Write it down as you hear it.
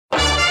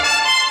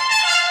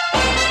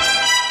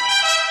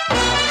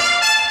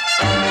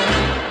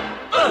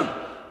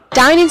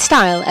Dine in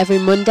style every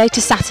Monday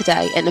to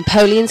Saturday at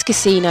Napoleon's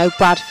Casino,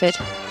 Bradford.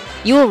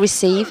 You will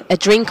receive a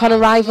drink on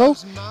arrival,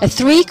 a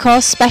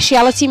 3-course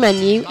speciality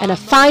menu and a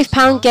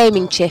 £5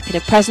 gaming chip in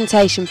a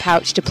presentation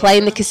pouch to play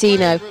in the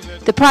casino.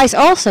 The price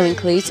also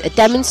includes a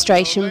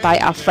demonstration by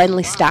our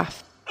friendly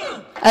staff.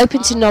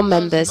 Open to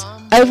non-members,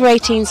 over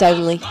 18s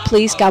only,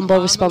 please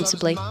gamble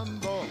responsibly.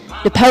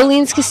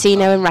 Napoleon's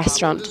Casino and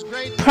Restaurant,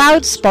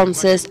 proud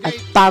sponsors of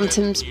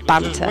Bantam's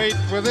Banter. Wait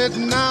with it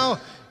now,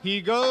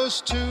 he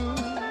goes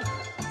to...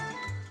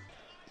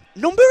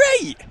 Number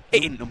 8!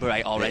 It ain't number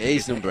 8 already. It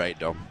is number 8,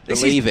 Dom.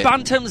 This Believe is it.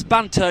 Bantam's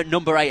Banter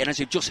number 8, and as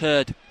you've just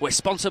heard, we're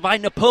sponsored by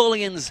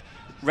Napoleon's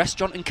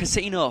Restaurant and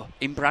Casino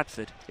in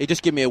Bradford. He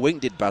just gave me a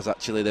wink, did Baz,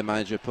 actually, the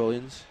manager of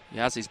Napoleon's.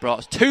 Yes, he's brought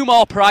us 2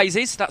 more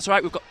prizes. That's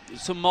right, we've got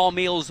some more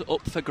meals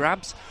up for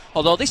grabs.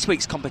 Although this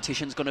week's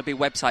competition's going to be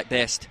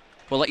website-based.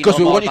 We'll let you know Because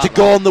we more want you to about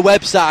go that. on the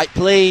website,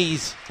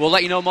 please. We'll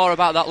let you know more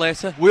about that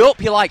later. We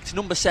hope you liked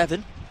number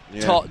 7,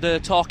 Yeah. the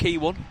Torquay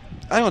one.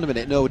 Hang on a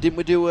minute. No, didn't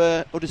we do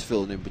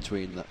Huddersfield in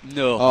between that?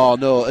 No. Oh,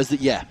 no.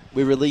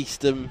 We released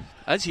them.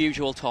 As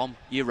usual, Tom,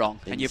 you're wrong.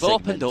 And you've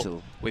opened up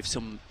with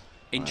some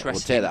interesting...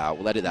 We'll take that out.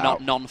 We'll edit that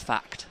out.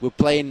 Non-fact. We're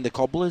playing the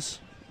Cobblers.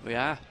 We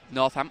are.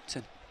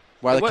 Northampton.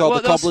 Why are they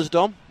called the Cobblers,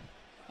 Dom?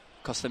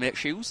 Because they make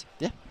shoes.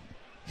 Yeah.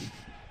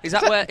 Is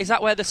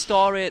that where the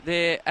story,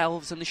 the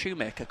elves and the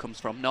shoemaker,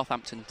 comes from?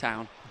 Northampton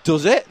town.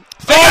 Does it?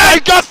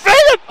 Freedom! God,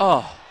 freedom!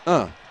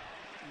 Oh.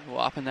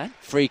 What happened then?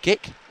 Free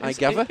kick, I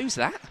gather. Who's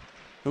that?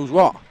 Who's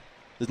what?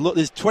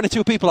 There's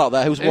 22 people out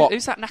there. Who's what?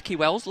 Who's that Naki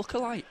Wells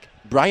look-alike?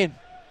 Brian.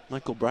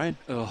 Michael Bryan.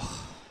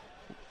 Oh.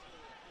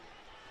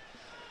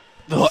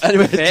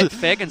 Anyway,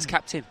 Fagan's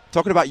captain.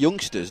 Talking about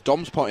youngsters,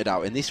 Dom's pointed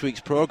out in this week's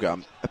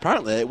programme,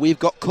 apparently we've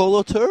got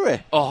Kolo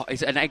Toure. Oh,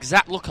 he's an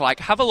exact look-alike.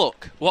 Have a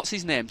look. What's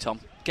his name,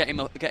 Tom? Get him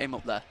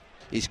up there.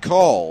 He's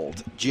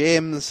called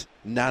James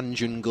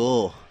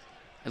Nanjungo.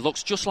 It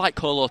looks just like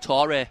Kolo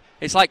Toure.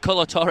 It's like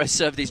Kolo Toure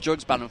served his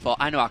drugs ban and thought,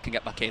 I know I can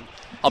get back in.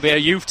 I'll be a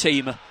youth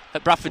teamer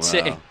at Bradford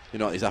City. You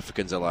know what these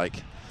Africans are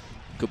like.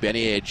 Could be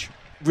any age.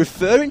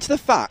 Referring to the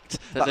fact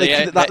that the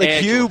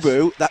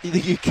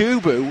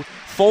Yakubu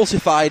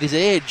falsified his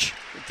age.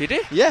 Did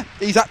he? Yeah,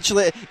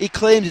 he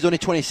claims he's only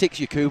 26,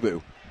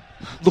 Yakubu.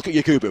 Look at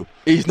Yakubu.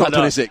 He's not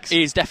 26.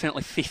 He's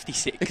definitely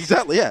 56.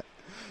 Exactly, yeah.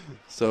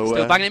 So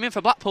Still banging him in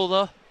for Blackpool,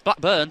 though.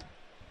 Blackburn.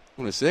 I'm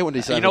going to say when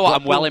he said. You know what?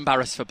 I'm well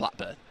embarrassed for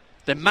Blackburn.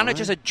 The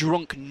manager's a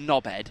drunk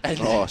knobhead.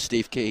 Oh,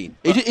 Steve Keane.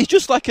 He's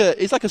just like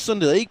a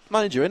Sunday League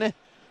manager, isn't he?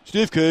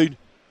 Steve Keane.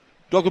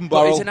 Dog and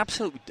barrel. But he's an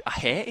absolute... I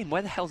hate him.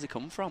 Where the hell's he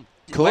come from?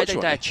 Coach, Where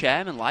did their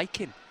chairman like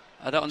him?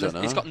 I don't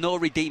understand. He's got no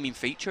redeeming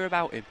feature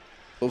about him.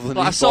 Other than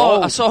I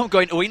saw him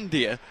going to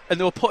India, and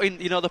they were putting,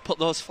 they put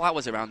those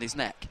flowers around his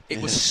neck.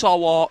 It was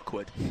so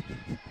awkward.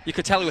 You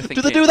could tell he was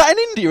thinking... Do they do that in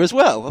India as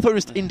well? I thought it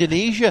was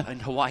Indonesia.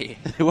 And Hawaii.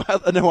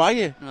 And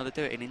Hawaii. No, they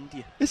do it in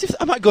India.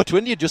 I might go to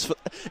India just for...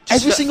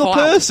 Every single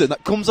person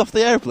that comes off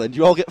the airplane,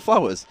 you all get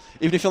flowers?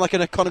 Even if you're like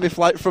an economy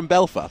flight from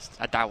Belfast?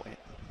 I doubt it.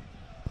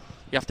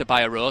 You have to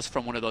buy a rose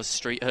from one of those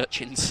street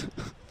urchins.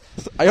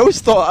 I always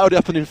thought that would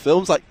happen in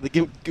films, like they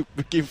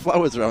give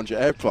flowers around your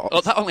airport.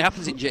 Oh, that only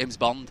happens in James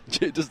Bond.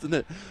 Doesn't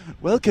it?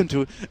 Welcome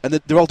to... And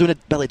they're all doing a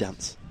belly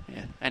dance.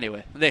 Yeah.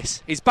 Anyway,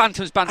 this is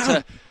Bantam's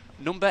Banter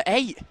number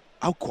 8.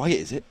 How quiet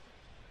is it?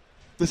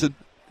 Listen.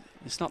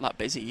 It's not that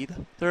busy either.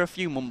 There are a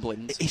few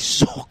mumblings. It's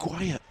so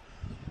quiet.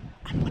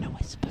 I'm going to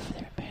whisper for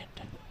the remainder.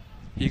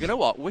 You're going to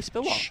what?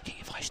 Whisper what? Shh, get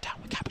your voice down.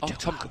 We can't be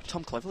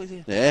Tom Cleverley's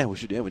here. Yeah, we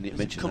should. Yeah, we need to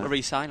mention Come that. to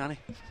re-sign, hasn't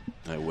he?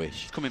 I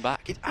wish. He's coming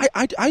back.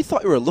 I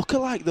thought he were a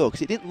lookalike, though,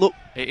 because it didn't look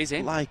It is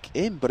him. like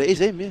him, but it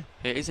is him, yeah.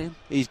 It is him.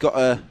 He's got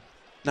a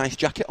nice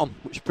jacket on,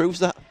 which proves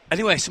that.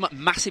 Anyway,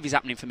 something massive is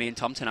happening for me and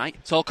Tom tonight.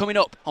 It's all coming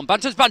up on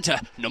Bantam's Banter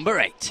number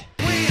 8.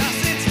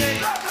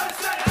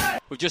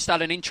 We've just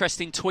had an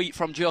interesting tweet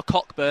from Joe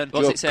Cockburn.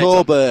 What's it say, Tom?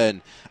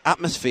 Cockburn.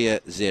 Atmosphere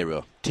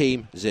 0.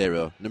 Team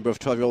 0. Number of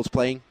 12-year-olds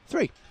playing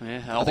 3.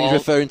 Yeah, I think he's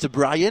referring to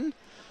Brian.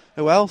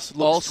 Who else?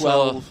 Looks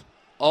 12.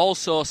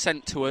 Also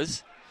sent to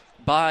us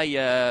by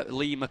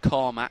Lee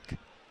McCormack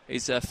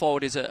is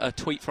forwarded a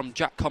tweet from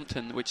Jack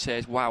Compton which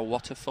says, wow,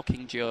 what a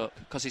fucking joke,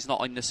 because he's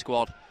not in the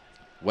squad.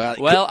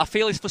 Well, I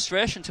feel his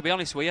frustration, to be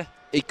honest with you.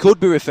 It could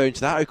be referring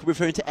to that, or it could be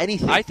referring to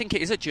anything. I think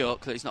it is a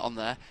joke that he's not on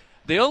there.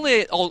 The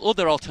only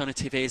other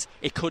alternative is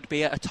it could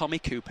be at a Tommy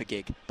Cooper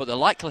gig, but the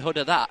likelihood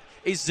of that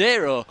is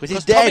 0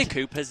 because Tommy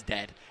Cooper's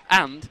dead,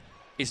 and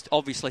he's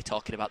obviously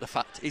talking about the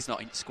fact he's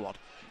not in the squad.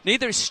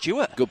 Neither is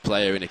Stuart. Good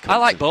player in it. I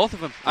like both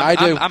of them. I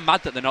do. I'm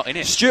mad that they're not in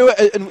it. Stuart,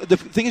 and the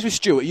thing is with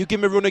Stuart, you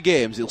give him a run of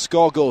games, he'll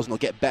score goals and he'll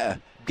get better.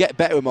 Get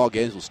better with more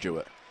games with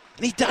Stuart.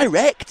 And he's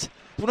direct.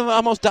 He's one of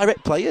our most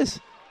direct players.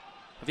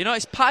 Have you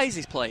noticed Pies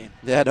is playing?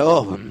 Yeah,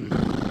 no.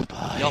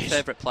 Your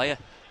favourite player.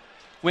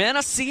 When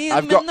I see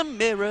him in the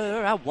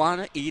mirror, I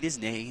want to eat his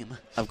name.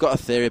 I've got a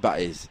theory about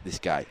this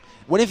guy.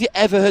 When have you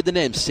ever heard the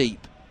name Seep?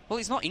 Well,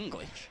 he's not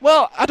English.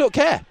 Well, I don't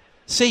care.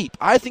 Seep.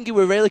 I think he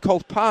were really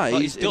called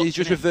Pies, and he's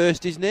just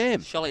reversed his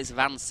name. Surely it's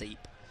Van Seep.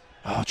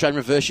 Oh, try and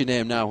reverse your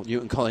name now.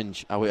 Newton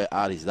Collins. How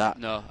hard is that?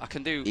 No, I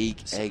can do...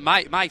 Egg.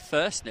 My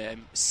first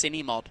name,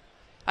 Cinemod.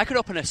 I could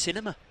open a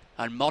cinema.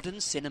 A modern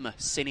cinema.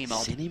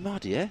 Cinemod.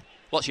 Cinemod, yeah.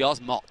 What's yours?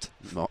 Mott.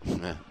 Mott,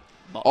 yeah.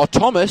 Mott. Or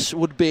Thomas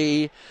would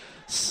be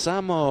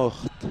Samoch.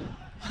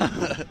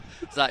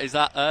 Is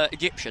that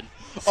Egyptian?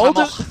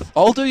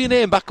 I'll do your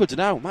name backwards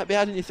now. Might be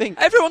harder than you think.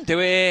 Everyone do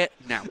it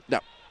now. No.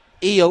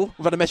 Eel.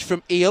 We've had a message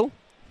from Eel.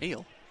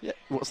 Eel? Yeah.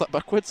 What's that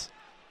backwards?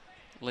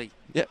 Lee.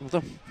 Yeah, well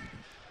done.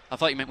 I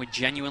thought you meant we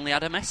genuinely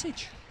had a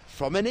message.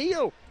 From an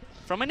eel.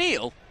 From an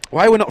eel?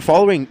 Why are we not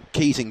following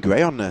Keys and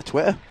Gray on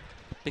Twitter?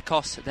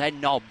 Because they're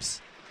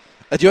knobs.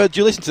 Do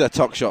you listen to their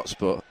Talk Short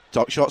Sport?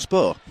 Talk Short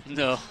Sport?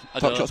 No, I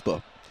Talk don't. Short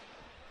Sport.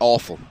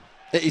 Awful.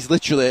 It is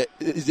literally,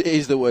 it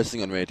is the worst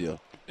thing on radio.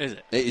 Is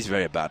it? It is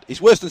very bad. It's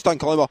worse than Stan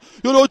Collymore.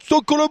 It's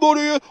Stan Collymore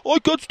here. I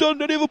can't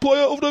stand any other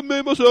player other than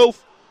me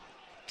myself.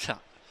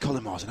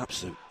 Collymore's an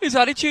absolute... His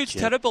attitude's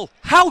terrible.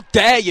 How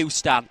dare you,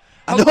 Stan?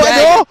 I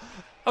know.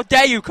 How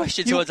dare you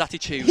question someone's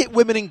attitude? Hit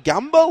women in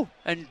gamble.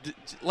 And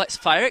let's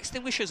fire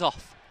extinguishers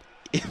off.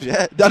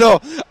 Yeah, I know.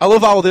 I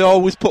love how they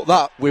always put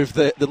that with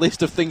the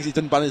list of things he's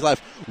done bad in his life.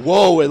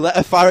 Whoa, we let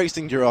a fire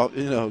extinguisher off,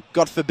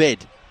 God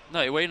forbid.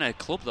 No, you were in a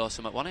club though,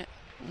 something, wasn't it?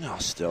 No,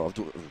 still, I've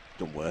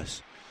done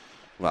worse.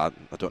 Well,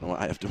 I don't know what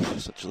I have done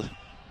worse, actually.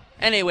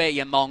 Anyway,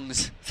 you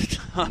mongs.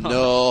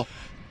 No.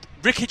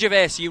 Ricky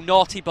Gervais, you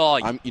naughty boy.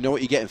 You know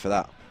what you're getting for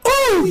that?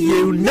 Oh,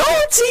 you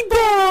naughty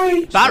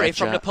boy! Barry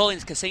from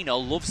Napoleon's Casino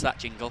loves that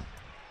jingle.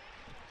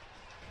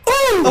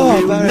 Oh,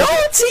 you Barry.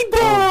 naughty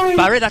boy!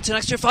 Barry, that's an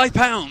extra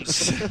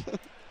 £5.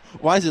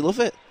 Why does he love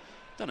it?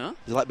 Don't know.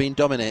 Is it like being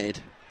dominated?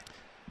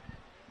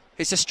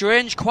 It's a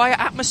strange, quiet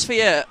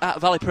atmosphere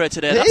at Valley Parade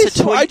today.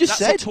 That's what I just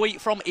said. A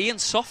tweet from Ian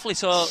Softly.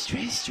 So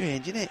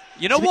Strange, isn't it?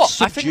 You know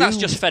what? I think that's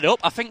just fed up.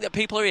 I think that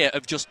people here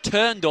have just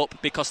turned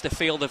up because they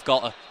feel they've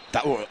got her.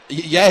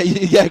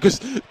 Yeah, because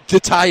they're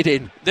tied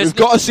in. We've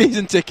got a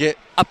season ticket.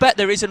 I bet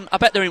there isn't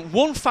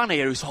one fan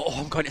here who's thought,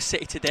 I'm going to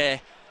City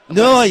today.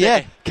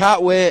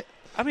 Can't wait.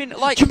 I mean,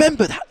 like... Do you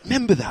remember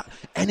that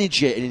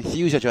energy and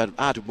enthusiasm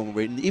I had when we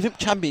were in even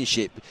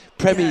Championship,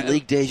 Premier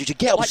League days? You should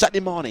get up on Saturday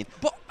morning.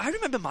 But I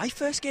remember my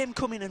first game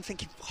coming and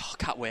thinking, I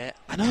can't wait.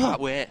 I know. Can't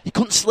wait. You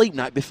couldn't sleep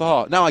night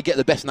before. Now I get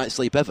the best night's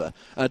sleep ever,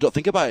 and I don't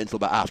think about it until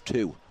about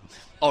 2:30.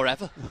 Or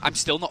ever. I'm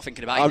still not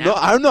thinking about it now.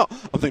 I'm not.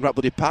 I'm thinking about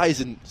bloody pies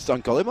and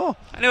Stan Collymore.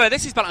 Anyway,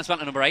 this is Bantam's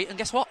Banter number 8, and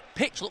guess what?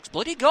 Pitch looks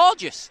bloody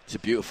gorgeous. It's a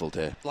beautiful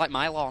day. Like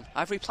my lawn.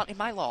 I've replanted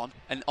my lawn,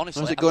 and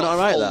honestly, Is it I've going got all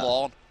right, a full that?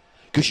 lawn.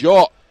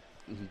 Because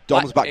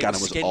Dom's Like, backgammon it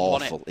was was skinned,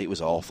 awful. It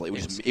was awful. It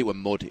was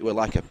mud. It was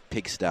like a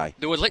pigsty.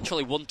 There was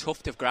literally one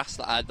tuft of grass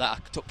that I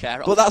took care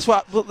of. But that's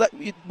what.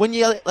 When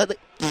you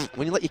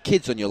let your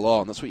kids on your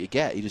lawn, that's what you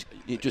get. You just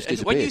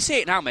disappear. When you see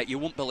it now, mate, you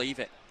won't believe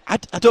it. I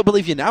don't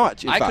believe you now.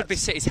 Actually, I could be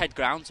City's head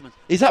groundsman.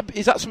 Is that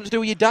something to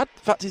do with your dad?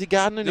 In fact, he's a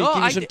gardener. No, He's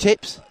giving you some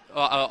tips.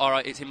 All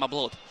right, it's in my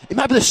blood. It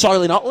might be the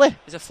soil in Otley.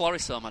 He's a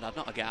florist, though, my dad,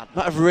 not a gardener.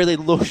 Might have really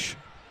lush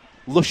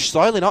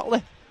soil in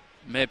Otley.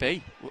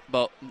 Maybe,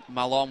 but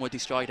my lawn were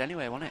destroyed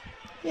anyway, wasn't it?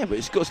 Yeah, but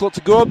it's got a lot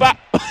to go back.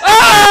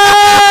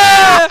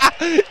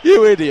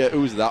 You idiot!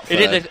 Who's that?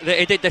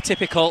 He did the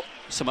typical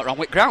something wrong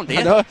with ground, did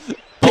I know.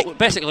 But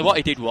basically, what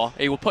he did was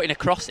he was putting a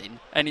cross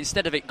in, and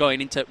instead of it going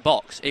into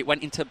box, it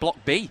went into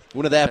block B.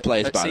 One of their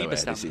players, at by the way.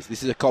 Seaberstam.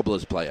 This is a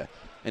Cobblers player,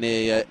 and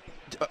he.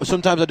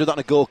 Sometimes I do that on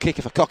a goal kick.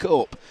 If I cock it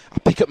up, I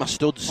pick up my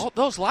studs. Oh,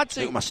 those lads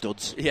Pick who... up my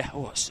studs. Yeah,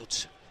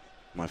 studs.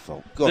 My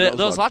fault. Go on,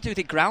 Those lads who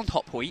did Ground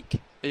Hop Week,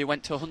 who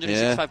went to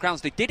 165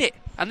 grounds, they did it.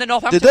 And the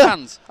Northampton Did they?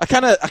 fans... I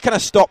kind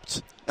of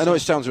stopped. I know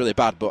it sounds really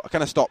bad, but I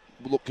kind of stopped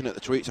looking at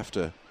the tweets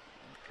after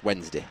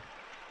Wednesday.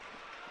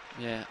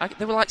 Yeah,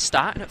 they were like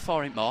starting at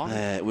 4 in the morning.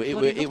 It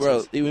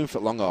were in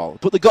for long haul.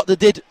 But they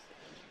did...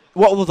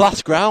 What was the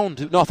last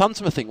ground?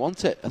 Northampton, I think,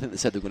 wasn't it? I think they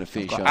said they were going to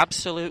finish I've got on.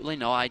 absolutely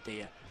no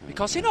idea.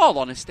 Because in all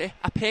honesty,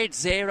 I paid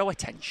zero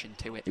attention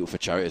to it. It was for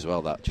charity as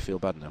well, that. Do you feel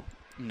bad now?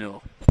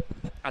 No,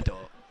 I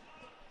don't.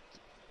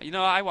 You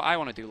know, I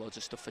want to do loads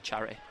of stuff for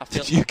charity. I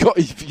feel you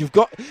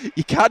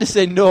can't just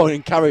say no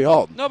and carry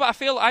on. No, but I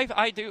feel I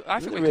think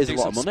we could raise do a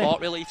lot some of money.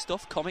 sport relief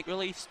stuff, comic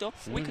relief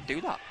stuff. We could do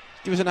that.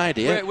 Give us an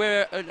idea.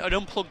 We're an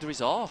unplugged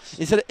resource.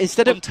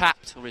 Instead of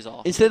untapped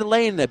resource. Instead of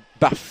laying a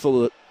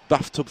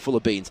bathtub full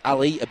of beans,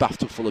 I'll eat a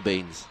bathtub full of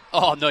beans.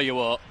 Oh no, you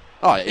won't.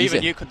 Oh, yeah,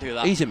 even you can do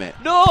that. Easy, mate.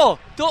 No,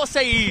 don't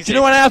say easy. Do you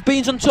know when I have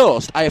beans on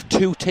toast? I have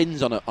 2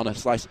 tins on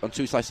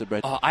two slices of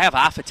bread. Oh, I have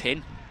half a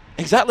tin.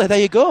 Exactly. There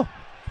you go.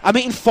 I'm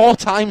eating 4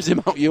 times the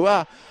amount you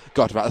are.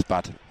 God, right, that's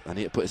bad. I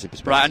need to put this in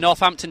perspective. Right, a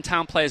Northampton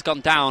Town player's gone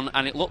down,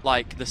 and it looked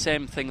like the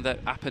same thing that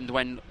happened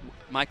when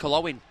Michael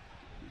Owen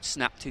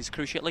snapped his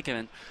cruciate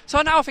ligament.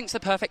 So now I think it's the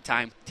perfect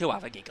time to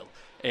have a giggle.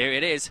 Here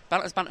it is,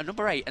 Bantam's Banter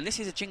number 8, and this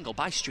is a jingle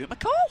by Stuart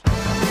McCall.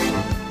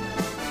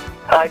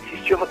 Hi, this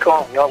is Stuart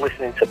McCall. You're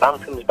listening to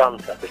Bantam's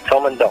Banter with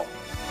Tom and Dom.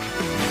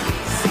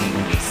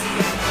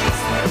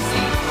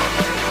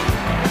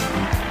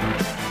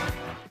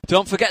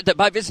 Don't forget that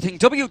by visiting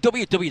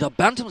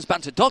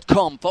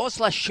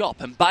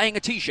www.bantamsbanter.com/shop and buying a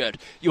t-shirt,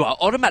 you are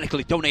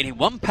automatically donating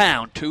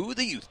 £1 to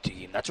the youth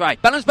team. That's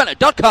right,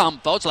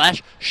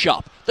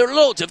 bantamsbanter.com/shop. There are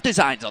loads of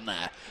designs on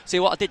there. See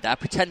what I did there? I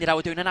pretended I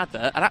was doing an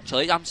advert, and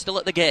actually I'm still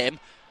at the game.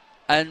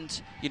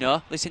 and,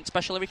 this isn't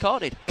specially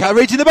recorded. Can't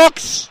reach in the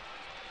box.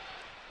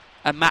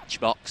 A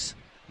matchbox,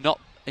 not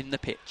in the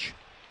pitch.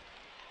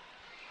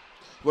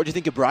 What do you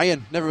think of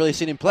Brian? Never really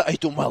seen him play. He's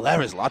done well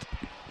there, as lad.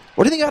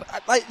 What do you think?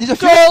 There's a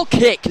few Goal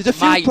kick. There's a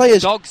few My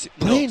players dog's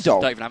playing nuts.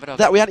 dog Don't even have a dog.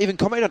 that we hadn't even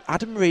commented on.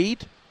 Adam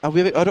Reid. I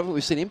don't think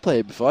we've seen him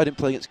play before. I didn't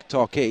play against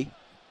Torquay.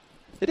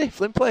 Did he?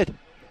 Flynn played.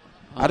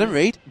 Adam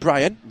Reid,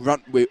 Brian.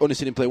 We've only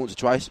seen him play once or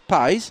twice.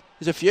 Pies.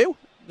 There's a few.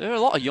 There are a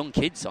lot of young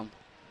kids on.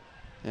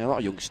 Yeah, a lot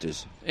of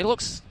youngsters. It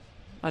looks...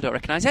 I don't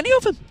recognise any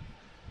of them.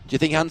 Do you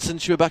think Hansen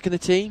should be back in the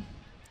team?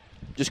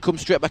 Just come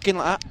straight back in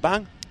like that?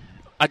 Bang?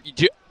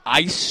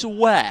 I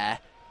swear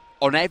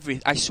on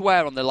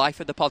the life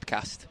of the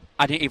podcast,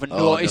 I didn't even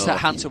notice that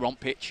Hansen were on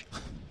pitch.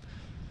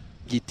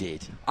 You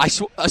did. I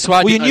swear.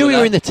 Well, you knew he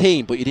were in the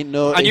team, but you didn't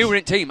know. I knew he were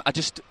in the team. I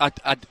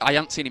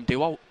hadn't seen him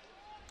do out.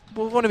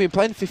 Well, we've only been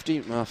playing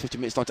 15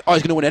 minutes long. Oh,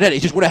 he's going to win a header. He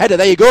just won a header.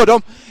 There you go,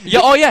 Dom. Yeah.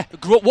 Oh, yeah.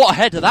 What a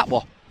header that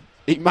was.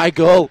 My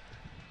goal.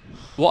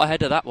 What a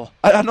header that was.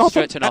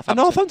 Straight to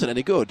Northampton.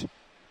 Any good?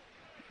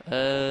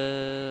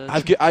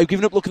 I've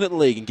given up looking at the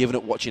league and given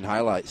up watching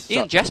highlights.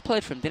 Ian Jess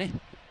played for him, didn't he?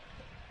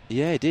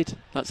 Yeah, he did.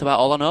 That's about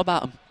all I know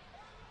about him.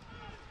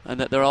 And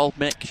that they're all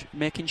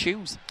making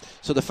shoes.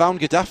 So they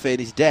found Gaddafi and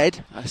he's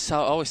dead. I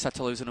always sad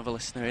to lose another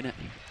listener, innit?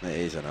 It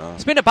is, I know.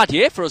 It's been a bad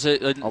year for us.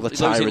 All the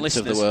tyrants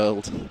of the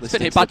world. It's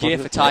been a bad year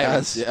for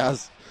tyrants. It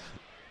has.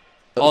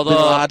 Although,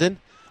 Bin Laden.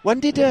 When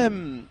did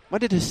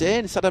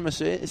Saddam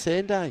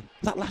Hussein die?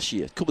 Was that last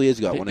year? A couple of years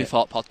ago, wasn't it?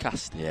 Before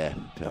podcast. Yeah.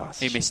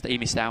 He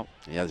missed out.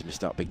 He has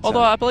missed out big time.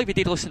 Although I believe he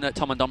did listen to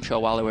Tom and Dom show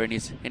while they were in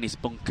his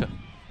bunker.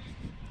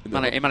 No.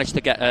 He managed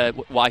to get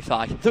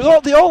Wi-Fi.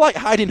 They all like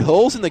hiding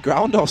holes in the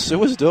ground or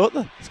sewers, don't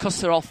they? It's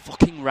because they're all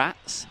fucking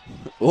rats.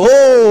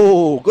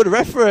 Oh, good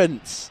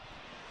reference.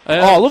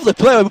 Lovely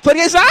play. We played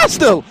against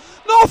Arsenal.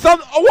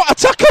 Northampton. Oh, what a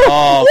tackle!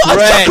 Oh, what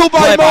great. A tackle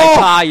by Moore.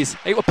 Pies.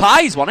 It was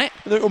Pies, wasn't it?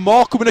 And then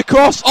Moore coming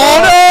across. Oh,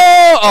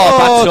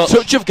 no! Bad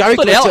touch of Gary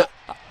Glitter.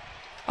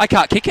 I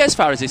can't kick it as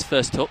far as his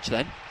first touch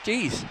then.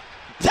 Jeez.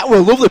 That was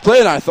a lovely play,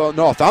 and I thought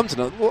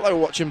Northampton. I looked like we were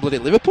watching bloody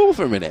Liverpool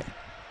for a minute.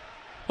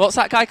 What's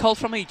that guy called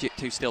from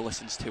Egypt who still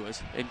listens to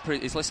us?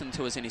 He's listening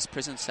to us in his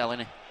prison cell,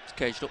 isn't he? He's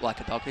caged up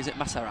like a dog. Is it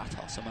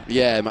Maserat or something?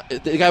 Yeah,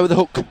 the guy with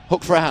the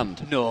hook for a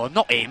hand. No,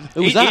 not him.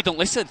 Who's that? He don't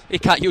listen. He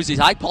can't use his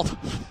iPod.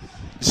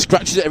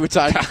 Scratches it every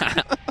time.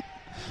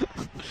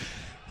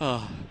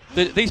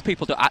 These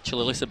people don't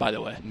actually listen, by the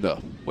way. No.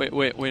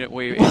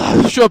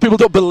 I'm sure people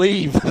don't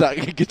believe that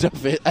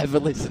Gaddafi ever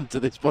listened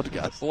to this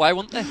podcast. Why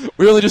wouldn't they?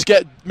 We only just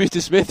get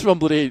Mr. Smith from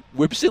bloody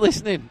Wibsey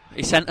listening.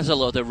 He sent us a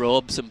load of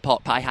robes and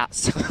pot pie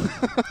hats.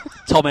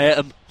 Tom ate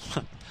them.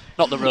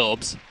 Not the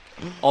robes,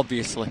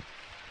 obviously.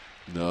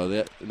 No,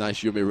 the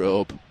nice yummy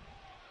robe.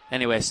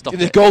 Anyway, stop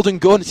the golden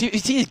gun. See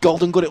his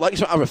golden gun. It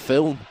likes out of a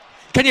film.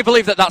 Can you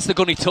believe that's the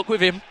gun he took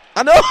with him?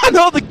 I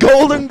know, the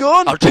golden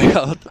gun. Oh,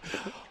 dear.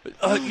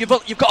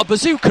 You've got a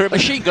bazooka, a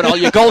machine gun, or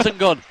your golden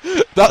gun.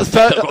 That's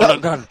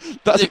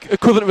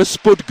equivalent of a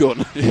spud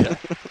gun. Yeah.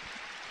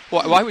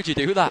 Why would you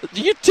do that?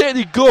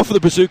 You'd go for the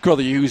bazooka or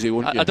the Uzi,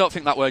 wouldn't you? I don't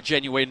think that were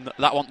genuine.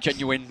 That wasn't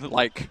genuine,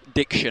 like,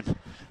 diction.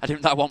 I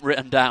didn't think that wasn't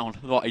written down,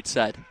 what he'd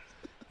said.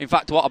 In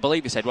fact, what I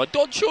believe he said was,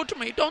 don't shoot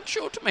me.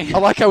 I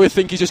like how we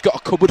think he's just got a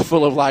cupboard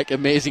full of, like,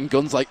 amazing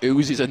guns like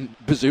Uzis and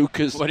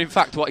bazookas. When in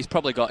fact, what he's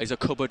probably got is a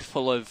cupboard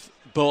full of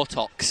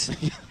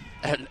Botox.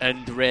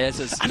 And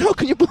razors. I know,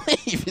 can you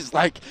believe he's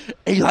like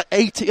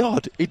 80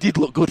 odd? He did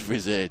look good for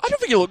his age. I don't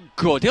think he looked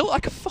good. He looked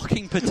like a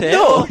fucking potato.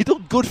 No, he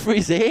looked good for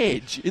his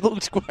age. He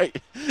looked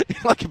quite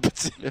like a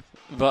potato.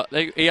 But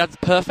he had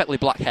perfectly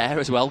black hair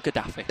as well,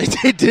 Gaddafi. He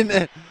did,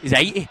 didn't he? He's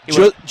 80.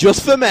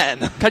 Just for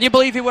men. Can you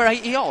believe he were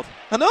 80 odd?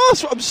 I know,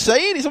 that's what I'm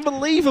saying. He's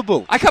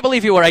unbelievable. I can't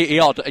believe he were 80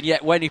 odd, and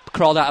yet when he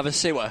crawled out of a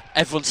sewer,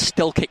 everyone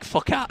still kicked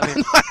fuck out of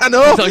him. I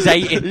know. I thought he was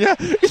 80. Yeah,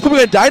 he's probably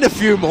going to die in a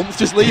few months.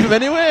 Just leave him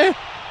anyway.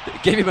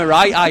 Gave him a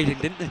right hiding,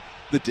 didn't they?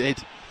 They did.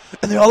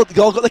 And they all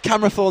got the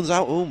camera phones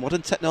out. Oh,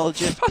 modern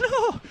technology. I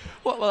know.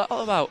 What was that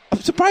all about? I'm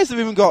surprised they've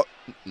even got...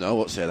 No, I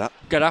won't say that.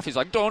 Gaddafi's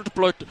like,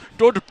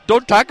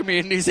 don't tag me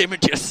in these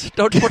images.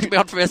 Don't put me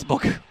on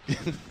Facebook.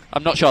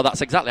 I'm not sure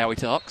that's exactly how he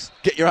talks.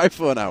 Get your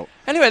iPhone out.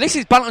 Anyway, this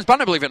is Bantam's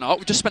Banner, believe it or not.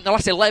 We just spent the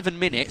last 11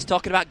 minutes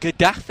talking about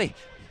Gaddafi.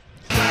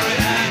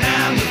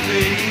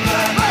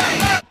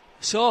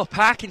 So,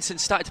 Parkinson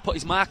started to put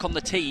his mark on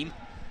the team.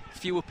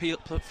 Few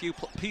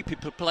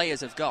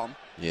players have gone.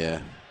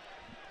 Yeah.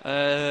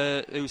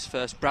 Who's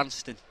first?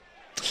 Branston.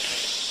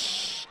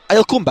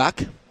 He'll come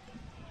back.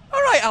 All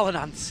right, Alan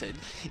Hansen.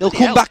 He'll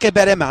come back a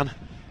better man.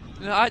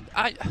 No,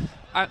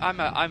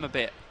 I'm a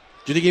bit.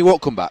 Do you think he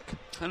won't come back?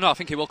 No, I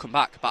think he will come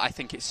back, but I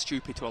think it's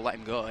stupid to have let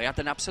him go. He had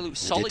an absolute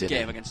solid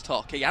game against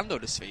Torquay and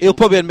Huddersfield. He'll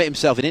probably admit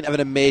himself he didn't have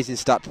an amazing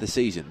start to the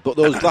season, but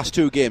those last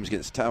two games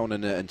against Town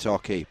and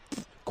Torquay,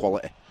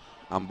 quality.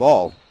 And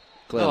ball,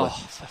 clearly.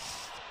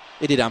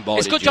 He did handball.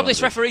 It's a good job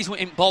this referee's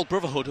in ball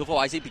brotherhood,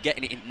 otherwise he'd be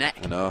getting it in neck.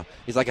 I know.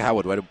 He's like a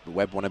Howard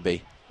Webb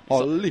wannabe.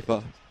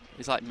 Oliver.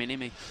 He's like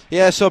mini-me.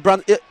 Yeah, so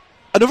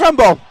Another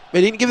handball. He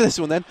didn't give this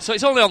one then. So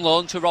it's only on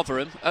loan to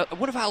Rotherham.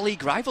 One of our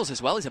league rivals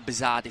as well is a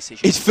bizarre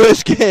decision. His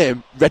first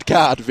game, red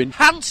card.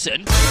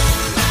 Hansen.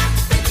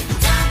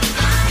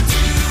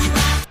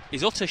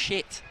 He's utter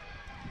shit.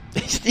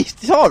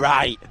 He's all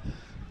right.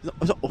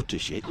 He's not utter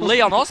shit.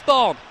 Leon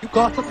Osborne. You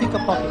got to pick a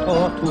pocket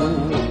or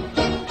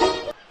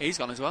two. He's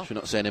gone as well. Should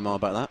we not say any more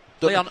about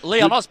that?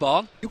 Leon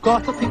Osborne You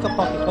got to pick a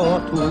pocket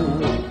or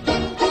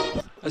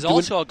two. has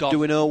also gone. Do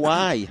we know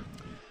why?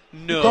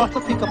 You got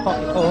No. to pick a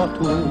pocket or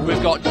two.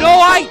 We've got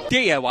no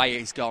idea why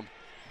he's gone.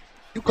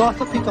 You got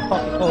to pick a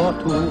pocket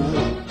or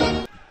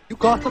two. You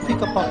got to pick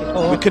a pocket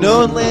or two. We can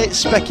only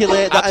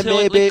speculate that he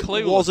Absolutely maybe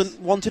clueless. wasn't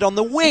wanted on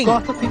the You wing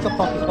got to pick a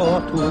pocket or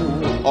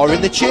two. or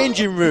in the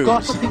changing You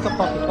got rooms. to pick a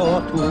pocket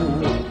or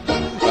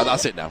two. Right,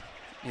 that's it now.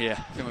 Yeah,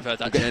 I think we've heard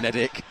that. I'm getting an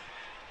headache.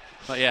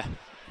 But yeah.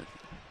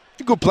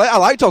 Good play. I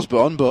liked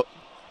Osborne, but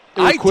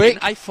he was quick.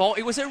 I thought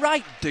he was a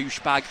right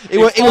douchebag. He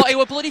were- He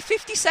were bloody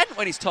 50 Cent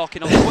when he's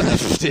talking on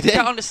Twitter. Did he?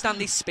 Can't understand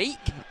his speak.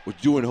 We're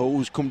doing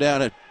hoes. Come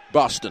down at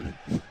Boston.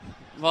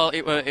 Well,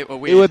 it were He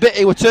weird.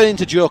 were turning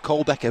into Joe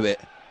Colbeck a bit,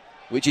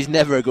 which is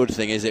never a good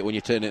thing, is it? When you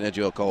turn into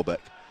Joe Colbeck.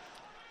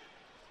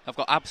 I've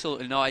got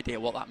absolutely no idea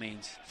what that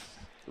means.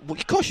 Well,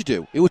 of course you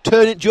do. He would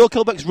turn it. Joe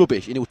Colbeck's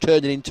rubbish, and he would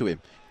turn it into him.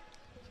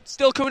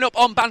 Still coming up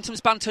on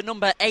Bantam's Banter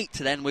number 8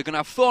 then. We're going to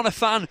have Phone a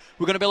Fan.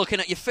 We're going to be looking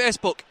at your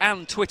Facebook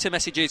and Twitter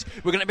messages.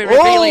 We're going to be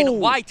revealing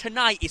why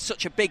tonight is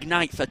such a big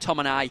night for Tom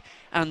and I.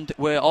 And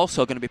we're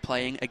also going to be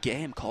playing a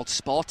game called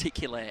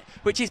Sporticulate,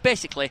 which is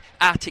basically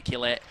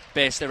Articulate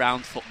based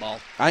around football.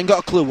 I ain't got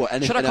a clue what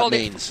anything Should I that call it-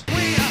 means.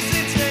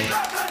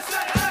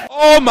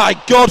 Oh my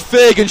God,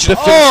 Fagan should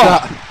have finished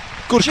that.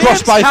 Good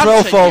cross by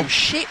Hansen, Threlfall. you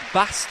shit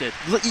bastard.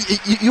 Look,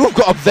 you have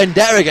got a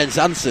vendetta against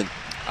Hansen.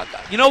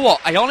 You know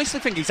what? I honestly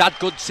think he's had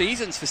good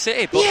seasons for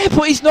City, but Yeah,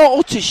 but he's not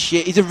utter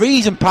shit. He's a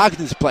reason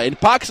Parkinson's playing.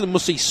 Parkinson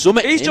must see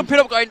something. he's in him. jumping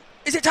up going,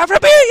 is it time for a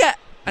beer yet?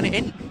 And he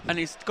in, and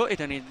he's gutted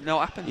and he know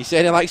what happened. He's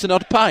saying he likes an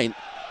odd pint.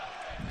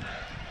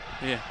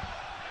 Yeah.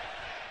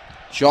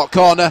 Short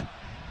corner.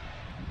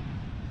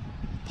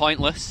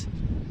 Pointless.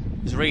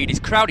 As Reed is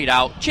crowded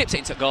out, chips it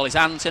into goal his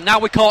hands, and now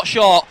we're caught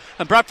short,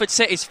 and Bradford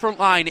City's front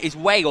line is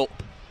way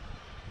up.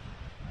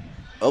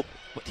 Oh.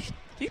 What, did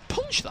he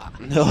punch that?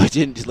 No, he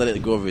didn't. Just let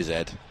it go over his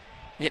head.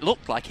 It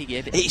looked like he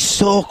gave it. It's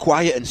so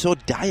quiet and so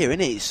dire,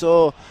 isn't it? It's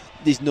so...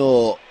 There's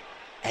no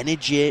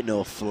energy,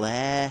 no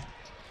flair.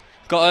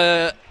 Got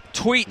a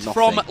tweet Nothing.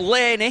 from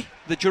Laney,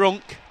 the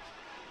drunk.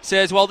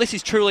 Says, well, this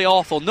is truly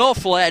awful. No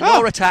flair,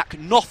 no attack,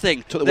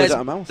 nothing. Took the words out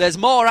of my mouth. There's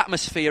more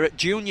atmosphere at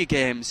junior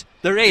games.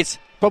 There is.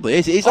 Probably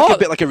is. It's like a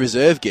bit like a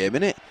reserve game,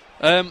 isn't it?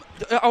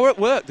 I were at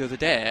work the other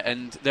day,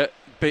 and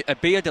a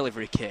beer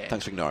delivery came.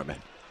 Thanks for ignoring me.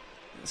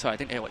 Sorry, I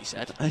didn't hear what you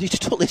said. You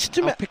just don't listen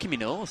to I me. was picking my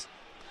nose.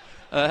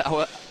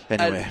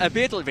 Anyway. A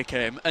beer delivery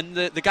came, and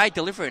the guy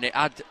delivering it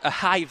had a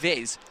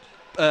high-vis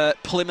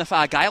Plymouth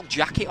Argyle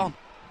jacket on.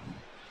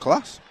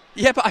 Class.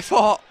 Yeah, but I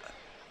thought,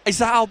 is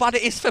that how bad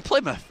it is for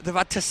Plymouth? They've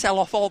had to sell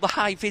off all the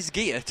high-vis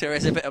gear to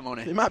raise a bit of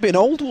money. It might be an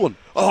old one.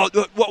 Oh,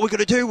 what are we going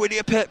to do? We need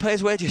to pay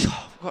players' wages.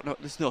 Oh,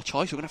 there's no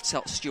choice. We're going to have to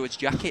sell stewards'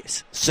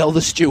 jackets. Sell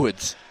the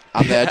stewards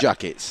and their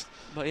jackets.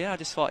 But yeah, I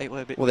just thought it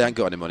were a bit... Well, they ain't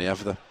got any money,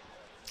 have they?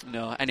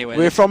 No, anyway.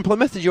 We're from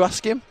Plymouth, did you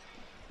ask him?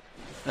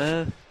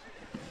 Uh,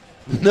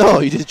 No,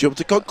 you just jumped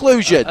to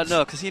conclusions.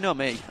 no, because you know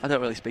me. I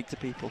don't really speak to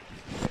people.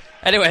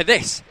 Anyway,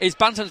 this is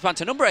Bantam's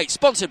Banter number 8,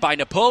 sponsored by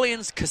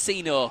Napoleon's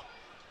Casino.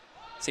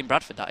 It's in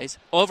Bradford, that is.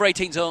 Over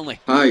 18s only.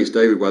 Hi, it's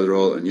David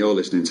Weatherall, and you're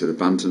listening to the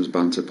Bantam's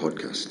Banter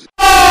podcast.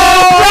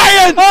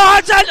 Brian!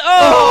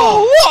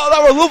 Oh, what?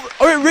 That was lovely.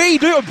 Oh,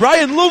 Reed, do it,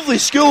 Brian. Lovely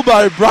skill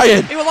by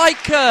Brian. It were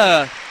like...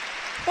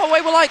 well,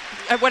 we were like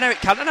when Eric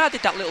Cantona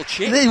did that little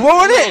chip. They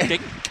weren't Little it?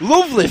 dink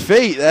Lovely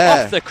feet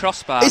there. off the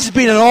crossbar. It's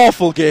been an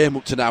awful game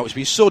up to now. It's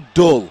been so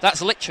dull.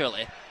 That's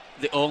literally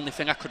the only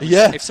thing I could...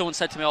 Yeah. If someone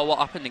said to me, oh, what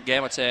happened in the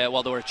game, I'd say,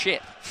 well, there were a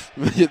chip.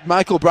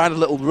 Michael Bryan had a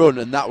little run,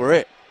 and that were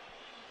it.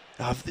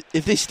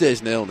 If this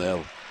stays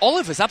 0-0,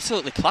 Oliver's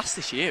absolutely class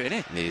this year,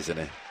 isn't he? he is,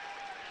 isn't he?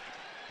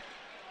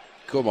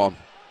 Come on,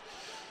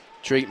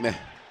 treat me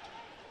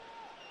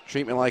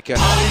like a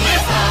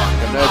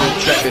I've never done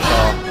check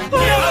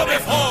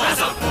before.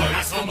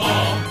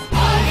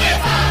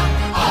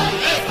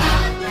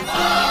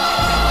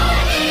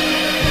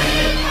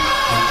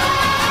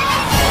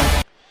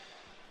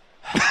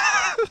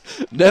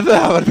 Never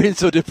have I been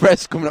so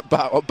depressed coming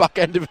up back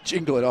end of a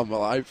jingle in all my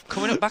life.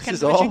 Coming up back end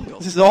This of is a jingle?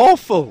 This is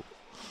awful.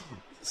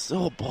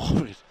 So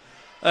boring.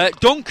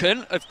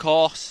 Duncan, of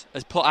course,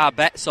 has put our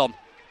bets on.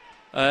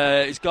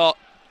 He's got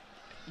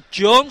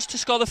Jones to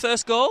score the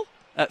first goal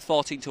at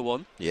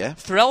 14-1. Yeah.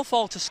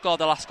 Threlfall to score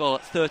the last goal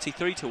at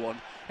 33-1.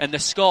 And the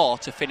score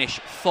to finish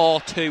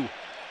 4-2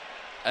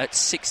 at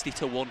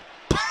 60-1.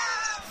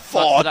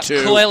 4-2. That's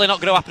clearly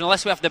not going to happen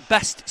unless we have the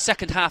best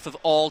second half of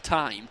all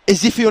time.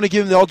 As if you only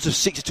give him the odds of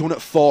 60-1 at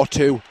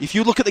 4-2. If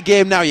you look at the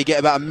game now, you get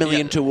about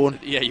 1,000,000 to 1.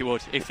 Yeah, you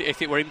would, if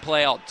it were in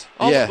play odds.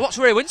 Oh, Yeah. what's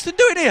Ray Winston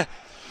doing here?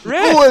 Ray!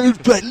 Oh,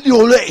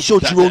 your latest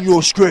odds are on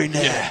your screen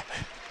there.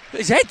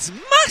 His head's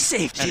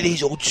massive. See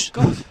these odds?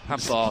 God, I'm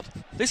bored.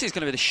 This is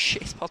going to be the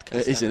shittest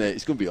podcast. Isn't it?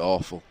 It's going to be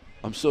awful.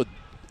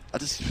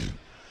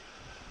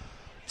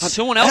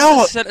 Someone else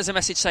has sent us a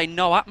message saying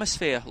no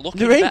atmosphere.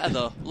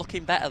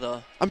 Looking better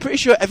though. I'm pretty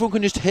sure everyone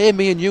can just hear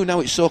me and you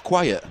now. It's so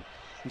quiet.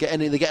 They're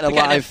getting a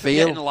live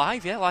feel. Getting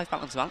live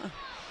Bantams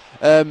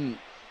Banter.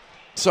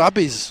 So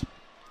Abby's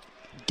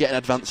getting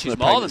advanced. She's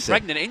more than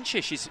pregnant, isn't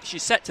she?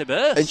 She's set to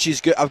birth.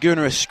 And I've given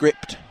her a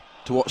script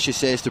to what she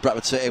says to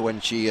Bradford City when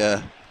she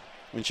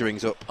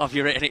rings up. Have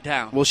you written it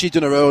down? Well, she's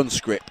done her own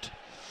script.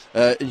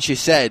 And she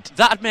said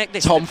that'd make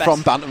this Tom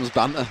from Bantam's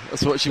Banter.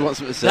 That's what she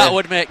wants me to say. That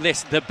would make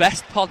this the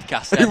best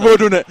podcast ever. It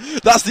would, wouldn't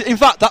it? In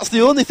fact, that's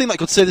the only thing that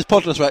could save this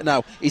podcast right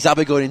now is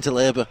Abby going into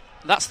labour.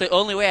 That's the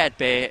only way I'd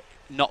be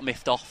not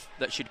miffed off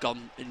that she'd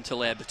gone into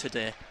labour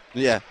today.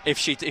 Yeah.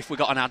 If we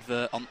got an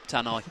advert on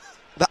Tannoy.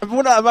 I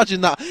wouldn't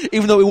imagine that,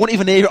 even though we won't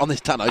even hear it on this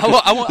Tannoy.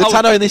 The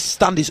Tannoy in this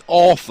stand is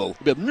awful.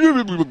 You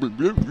won't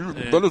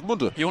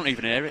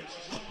even hear it.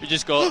 You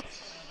just go...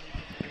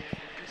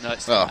 No,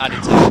 it's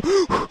added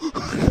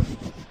to.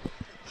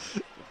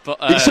 But,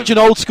 it's such an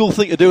old school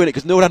thing to do,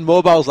 because no one had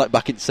mobiles like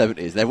back in the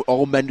 70s.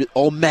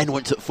 All men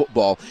went to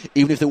football,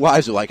 even if their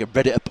wives were like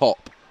ready to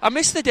pop. I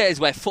miss the days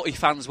where footy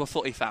fans were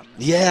footy fans.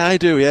 Yeah, I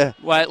do, yeah.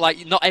 Where,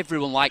 not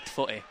everyone liked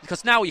footy.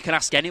 Because now you can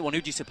ask anyone,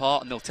 who do you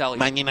support, and they'll tell you.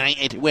 Man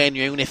United, Wayne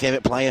Rooney,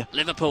 favourite player.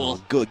 Liverpool.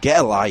 Oh, good, get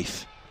a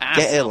life.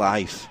 Get a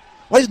life.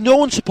 Why does no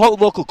one support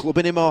the local club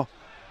anymore?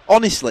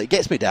 Honestly, it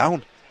gets me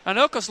down. I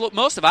know, because look,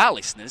 most of our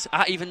listeners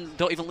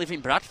don't even live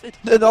in Bradford.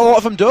 A lot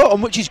of them don't,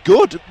 and which is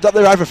good, that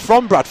they're either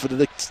from Bradford or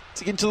they're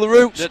sticking to the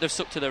roots. They've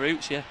stuck to the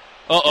roots, yeah.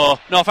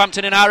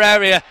 Northampton in our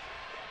area.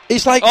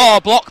 It's like...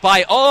 blocked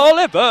by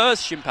Oliver's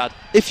Shimpad.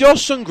 If your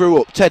son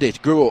Teddy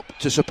grew up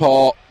to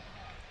support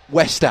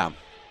West Ham,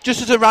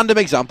 just as a random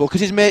example,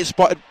 because his mate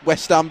spotted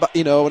West Ham,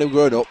 when he was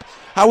growing up,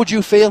 how would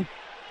you feel?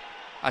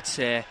 I'd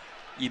say,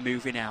 you're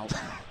moving out.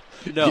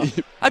 No.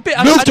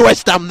 Move to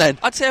West Ham then.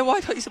 I'd say, why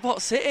don't you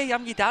support City?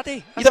 I'm your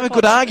daddy. You'd have a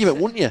good argument,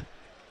 wouldn't you?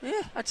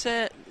 Yeah, I'd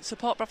say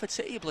support Bradford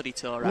City, you bloody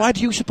tour. Why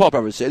do you support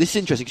Bradford City? This is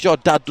interesting, because your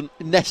dad isn't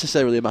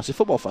necessarily a massive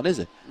football fan, is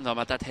he? No,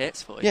 my dad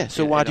hates footy. Yeah,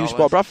 so why do you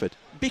support Bradford?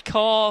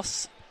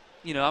 Because,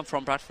 I'm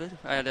from Bradford.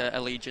 I had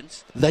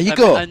allegiance. There you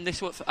go. And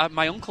this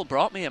my uncle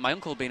brought me here. My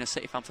uncle been a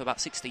City fan for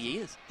about 60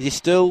 years. Is he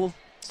still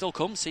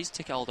comes, sees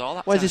ticket holder all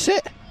that Where time. does he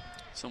sit?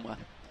 Somewhere.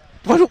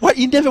 Why don't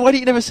you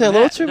never say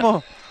hello to him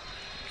more?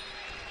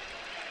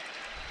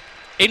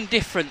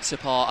 Indifferent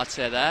support, I'd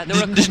say there.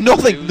 There's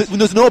nothing. When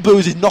there's no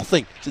booze, there's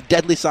nothing. It's a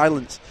deadly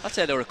silence. I'd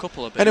say there were a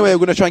couple of booze. Anyway, we're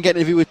going to try and get an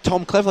interview with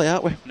Tom Cleverley,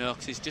 aren't we? No,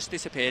 because he's just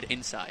disappeared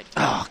inside.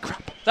 Oh,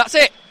 crap. That's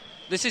it.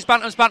 This is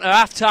Bantam's Banter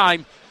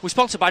half-time. We're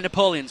sponsored by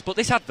Napoleon's, but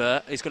this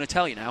advert is going to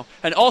tell you now.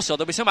 And also,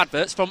 there'll be some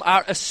adverts from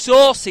our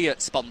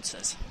associate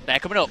sponsors. They're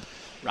coming up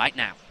right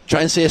now.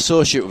 Try and say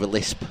associate with a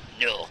lisp.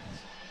 No.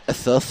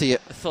 Associate.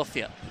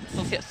 Associate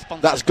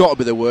sponsor. That's got to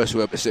be the worst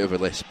word to say with a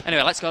lisp.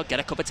 Anyway, let's go get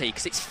a cup of tea,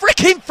 because it's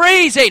freaking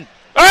freezing!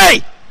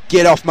 Hey!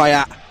 Get off my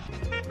hat.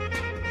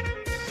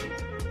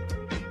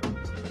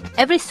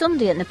 Every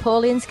Sunday at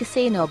Napoleon's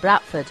Casino,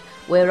 Bradford,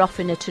 we're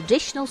offering a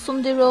traditional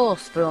Sunday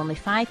roast for only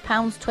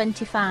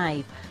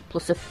 £5.25,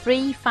 plus a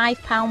free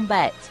 £5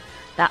 bet.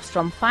 That's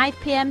from 5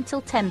 p.m.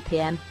 till 10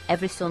 p.m.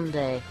 every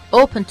Sunday.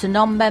 Open to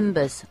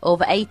non-members,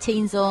 over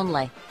 18s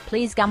only.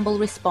 Please gamble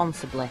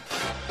responsibly.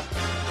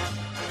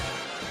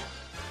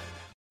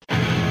 Do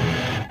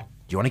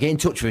you want to get in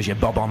touch with us, you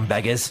bob-on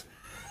beggars?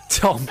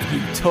 Tom, you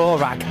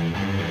torag.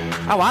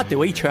 How hard do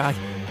we try?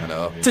 I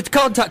know. To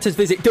contact us,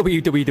 visit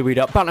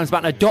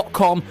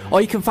www.bantamsbanter.com,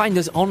 or you can find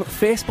us on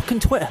Facebook and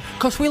Twitter,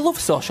 because we love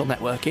social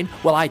networking.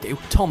 Well, I do.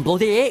 Tom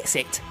bloody hates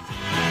it.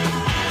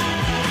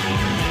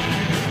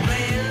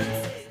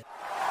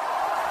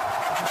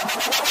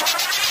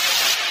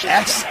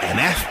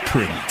 SMF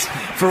Print.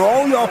 For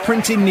all your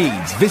printing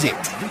needs, visit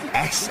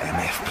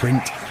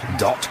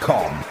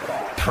smfprint.com.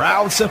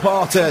 Proud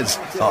supporters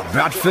of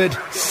Bradford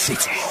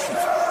City.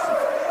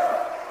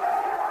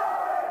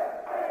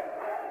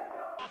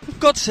 For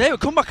God's sake, we'll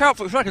come back out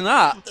for fucking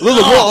that. Look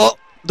at what?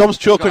 Dom's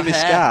choking on his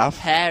scarf.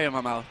 Hair in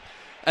my mouth.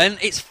 And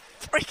it's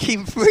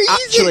freaking freezing.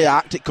 Actually,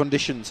 Arctic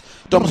conditions.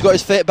 Dom's got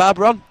his fake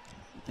barber on.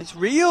 It's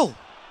real.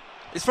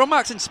 It's from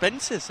Marks and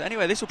Spencer's.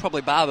 Anyway, this will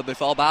probably barber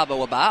before barber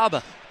were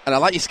barber. And I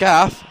like your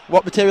scarf.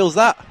 What material's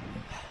that?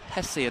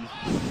 Hessian.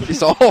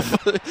 It's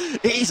awful.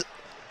 It is.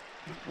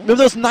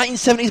 Remember those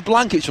 1970s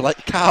blankets were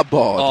like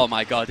cardboard? Oh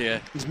my God, yeah.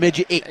 It's made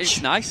you itch.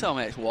 It's nice though,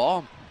 mate. It's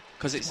warm.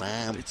 Because it's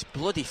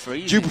bloody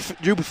freezing.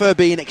 Do you prefer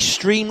being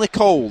extremely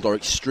cold or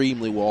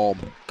extremely warm?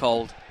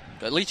 Cold.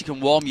 But at least you can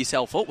warm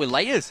yourself up with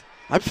layers.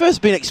 I prefer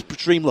being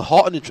extremely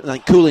hot and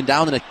like cooling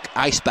down in an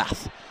ice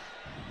bath.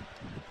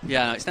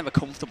 Yeah, no, it's never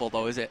comfortable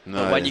though, is it?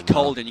 No, but when you're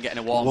cold and you're getting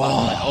a warm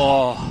bath, like,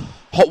 oh.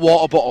 Hot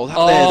water bottles,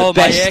 they're the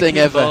best thing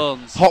ever.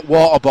 Bones. Hot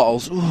water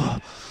bottles.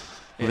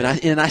 In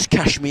a nice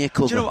cashmere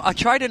cover. Do you know what? I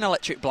tried an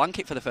electric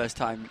blanket for the first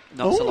time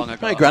not so long ago.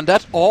 My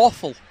granddad.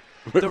 Awful.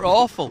 They're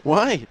awful.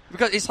 Why?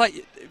 Because it's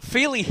like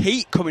feeling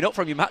heat coming up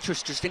from your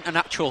mattress just isn't a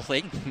natural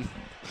thing.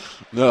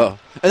 No.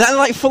 And they're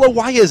like full of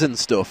wires and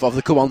stuff. Have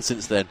they come on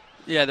since then?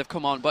 Yeah, they've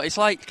come on, but it's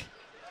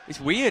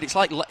weird. It's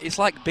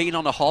like being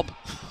on a hob.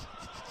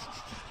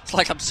 It's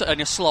like I'm sitting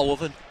in a slow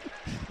oven.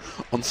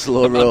 On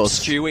slow I'm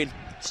roast. stewing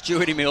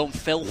in my own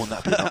filth.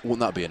 Wouldn't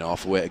that be an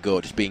awful way to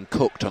go? Just being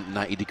cooked on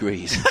 90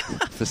 degrees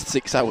for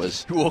 6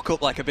 hours. You woke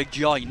up like a big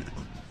joint.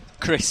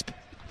 Crisp.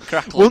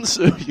 Crackling.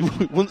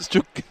 Once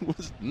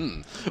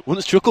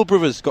Chuckle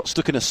Brothers got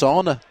stuck in a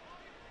sauna.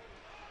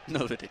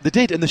 No, they didn't. They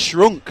did, and they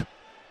shrunk.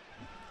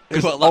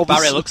 Well, that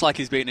Barry looks like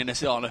he's been in a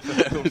sauna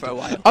for a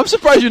while. I'm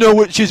surprised you know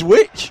which is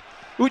which.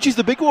 Which is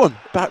the big one?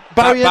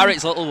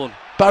 Barry's little one.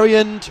 Barry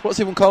and, what's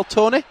the one called?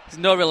 Tony? There's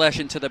no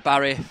relation to the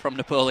Barry from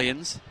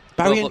Napoleons.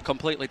 Barry Both look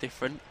completely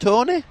different.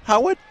 Tony?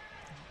 Howard?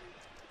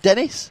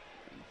 Dennis?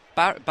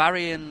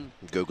 Barry and...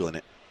 I'm Googling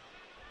it.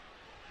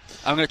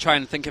 I'm going to try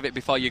and think of it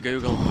before you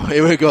Google.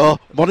 Here we go.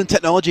 Modern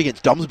technology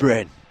against Dom's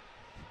brain.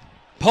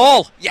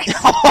 Paul! Yes!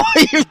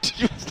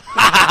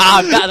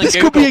 I'm better than this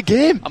Google. Could be a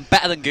game. I'm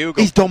better than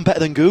Google. He's done better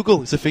than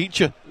Google. It's a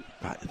feature.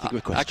 Right, think of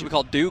a question. Actually, we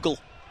call Dougal.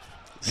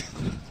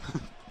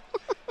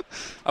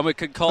 And we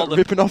can call them...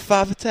 Ripping off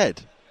Father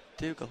Ted?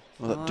 Dougal.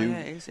 Oh, yeah,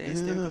 it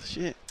is Dougal.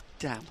 Shit.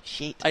 Damn.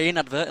 Shit. I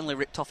inadvertently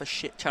ripped off a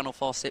shit Channel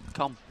 4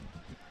 sitcom.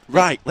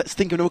 Right, let's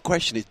think of another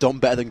question. Is Dom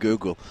better than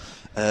Google?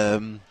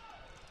 Right,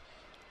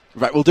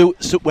 we'll do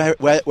where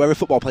a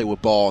football player were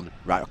born.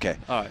 Right, okay.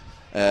 All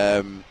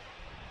right.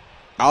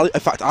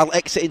 I'll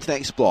exit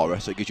Internet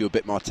Explorer, so it gives you a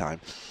bit more time.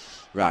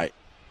 Right.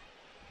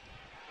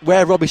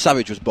 Where Robbie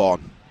Savage was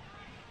born?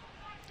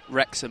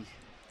 Wrexham.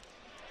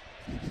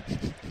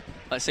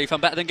 Let's see if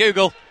I'm better than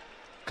Google.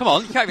 Come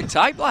on, you can't even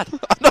type, lad.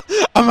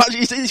 I'm actually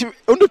it's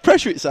under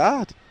pressure. It's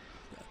hard.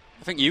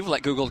 I think you've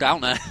let Google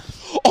down there.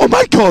 Oh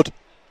my God!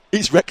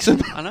 It's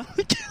Wrexham. I know.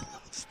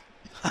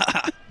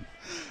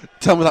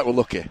 Tell me that we're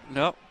lucky.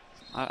 No,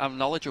 I'm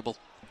knowledgeable.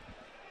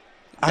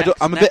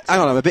 I'm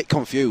a bit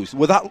confused.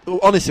 Was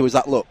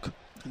that luck?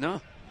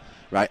 No.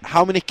 Right.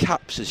 How many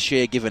caps has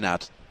Shea Given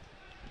had?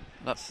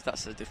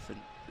 That's a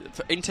different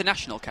for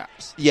international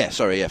caps. Yeah,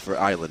 for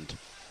Ireland.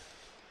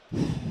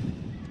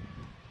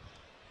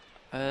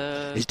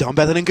 Is Dom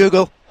better than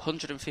Google?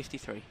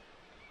 153.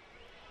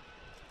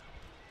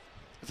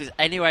 If there's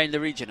anywhere in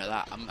the region of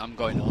that, I'm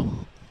going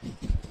home.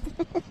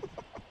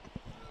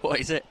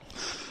 What is it?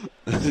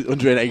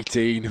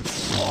 118.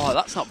 Oh,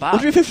 that's not bad.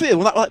 150.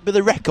 Will that like be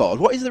the record?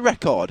 What is the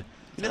record?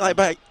 Isn't it like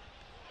by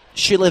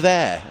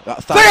Chilever?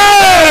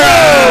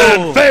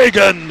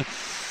 Fagan.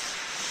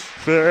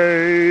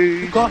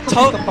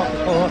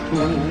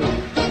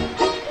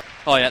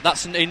 Oh yeah,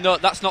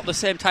 that's not the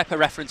same type of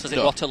reference as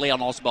it was to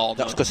Leon Osborne.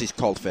 That's because he's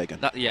called Fagan.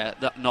 Not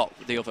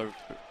the other.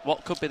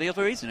 What could be the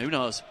other reason? Who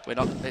knows? We're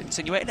not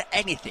insinuating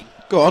anything.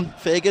 Go on,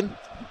 Fagan.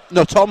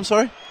 No, Tom.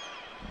 Sorry,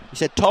 you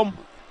said Tom.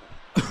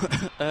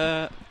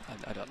 I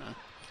don't know.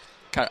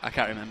 I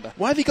can't remember.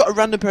 Why have you got a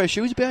random pair of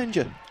shoes behind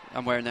you?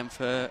 I'm wearing them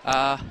for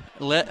our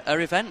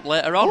event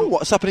later on. Oh,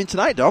 what's happening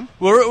tonight, Dom?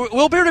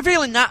 We'll be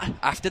revealing that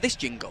after this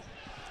jingle.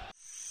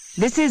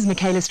 This is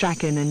Michaela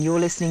Strachan, and you're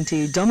listening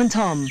to Dom and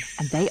Tom,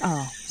 and they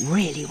are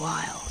really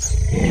wild.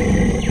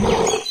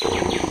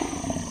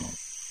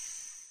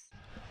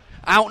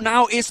 Out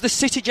now is the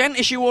City Gent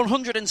issue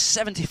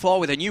 174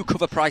 with a new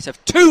cover price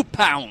of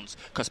 £2,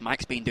 because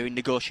Mike's been doing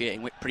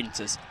negotiating with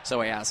printers.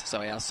 So he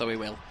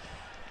will.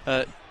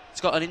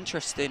 It's got an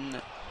interesting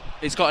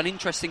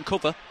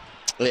cover.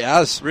 It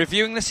has.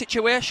 Reviewing the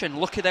situation.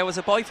 Lucky there was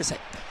a boy for sale.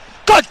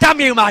 God damn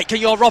you, Mike, and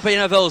you're robbing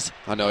of us.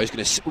 I know, he's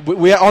going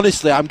to...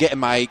 Honestly, I'm getting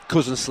my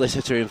cousin's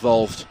solicitor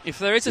involved. If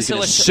there is a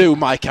solicitor... He's going to sue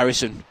Mike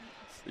Harrison.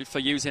 For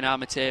using our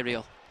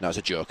material. No, it's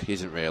a joke. He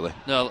isn't really.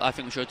 No, I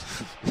think we should.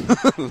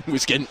 We're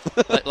skin.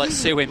 Let's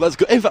sue him. Let's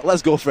go. In fact,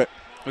 let's go for it.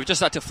 We've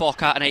just had to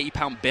fork out an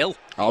 £80 bill.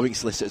 I'll ring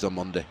solicitors on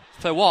Monday.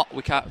 For what?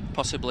 We can't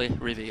possibly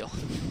reveal.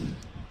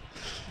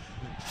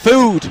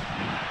 Food.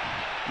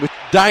 We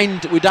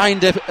dined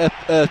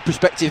a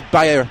prospective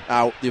buyer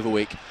out the other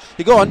week.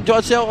 You go on. Do you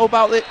want to say all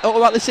about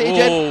the City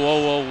Gent?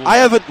 Whoa. I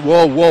haven't.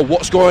 Whoa.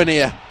 What's going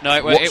here?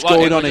 No, what's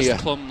going on here?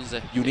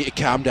 Clumsy. You need to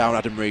calm down,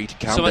 Adam Reid.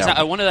 Calm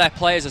down. One of their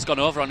players has gone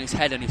over on his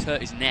head and he's hurt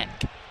his neck.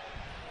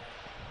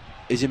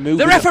 Is he moving?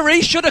 The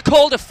referee should have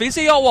called a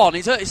physio on.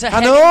 It's a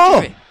head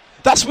injury.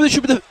 That's what it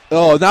should be.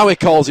 Oh, now he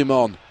calls him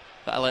on.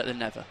 Better late than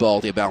never.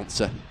 Baldy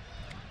bouncer.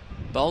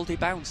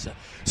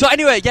 So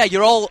anyway, yeah,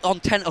 you're all on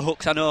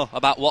tenterhooks, I know,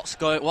 about what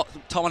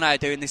Tom and I are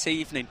doing this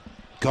evening.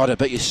 God, I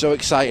bet you're so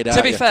excited,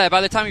 To be fair, by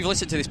the time you've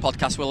listened to this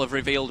podcast, we'll have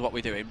revealed what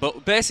we're doing.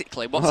 But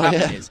basically, what's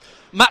happening is,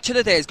 Match of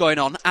the Day is going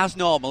on, as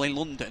normal, in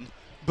London,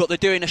 but they're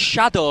doing a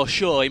shadow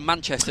show in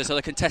Manchester so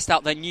they can test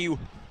out their new...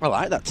 I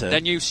like that term.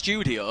 Their new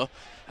studio,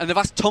 and they've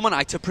asked Tom and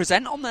I to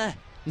present on there.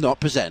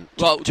 Not present.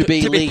 Well, to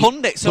be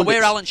pundits. So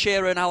we're Alan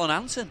Shearer and Alan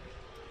Hansen.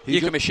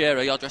 You can be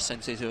Shearer, you're dress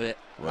sensitive it.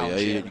 Well,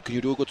 yeah, can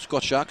you do a good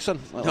Scottish accent?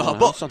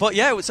 But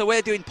yeah, so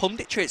we're doing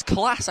punditry. It's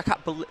class. I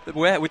can't believe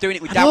we're doing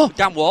it with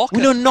Dan Walker.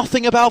 We know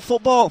nothing about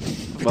football.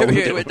 Can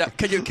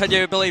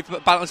you believe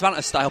Bantam's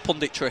Banter style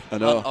punditry? I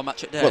know. On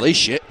Match of Day? Well, he's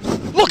shit.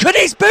 Look at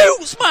his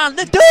boots, man.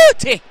 They're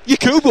dirty. Your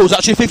Kubo's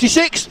actually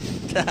 56.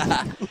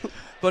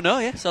 But no,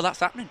 yeah, so that's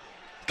happening.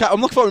 I'm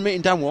looking forward to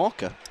meeting Dan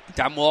Walker.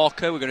 Dan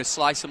Walker, we're going to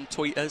slice some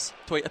Twitter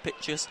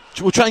pictures.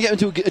 We're trying to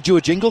get him to do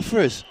a jingle for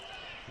us,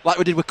 like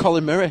we did with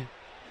Colin Murray.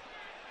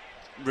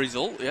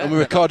 Result, yeah. And we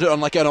recorded it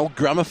on like an old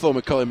gramophone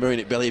with Colin Murray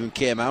and it barely even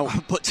came out.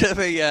 But to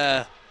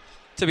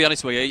be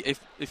honest with you,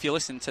 if you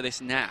listen to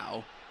this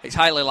now, it's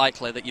highly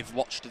likely that you've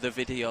watched the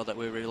video that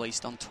we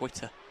released on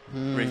Twitter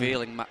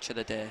revealing Match of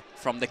the Day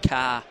from the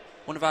car.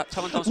 One of our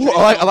Tom and Dom's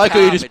I like how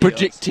you're just videos.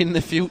 predicting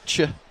the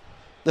future.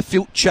 The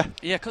future.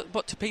 Yeah,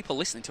 but to people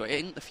listening to it, it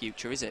isn't the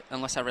future, is it?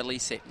 Unless I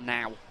release it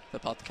now, the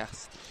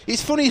podcast.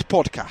 It's funny as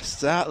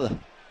podcasts, aren't they?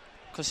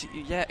 Because,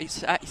 yeah,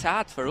 it's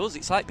hard for us.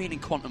 It's like being in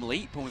Quantum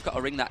Leap when we've got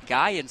to ring that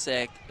guy and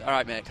say, all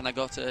right, mate, can I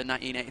go to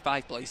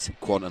 1985, please?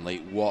 Quantum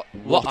Leap, what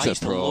I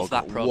used to love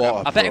that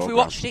programme. I bet if we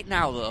watched it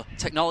now, though,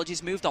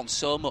 technology's moved on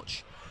so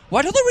much.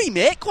 Why don't they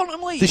remake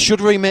Quantum Leap? They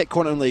should remake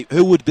Quantum Leap.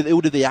 Who would be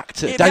the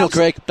actor? Daniel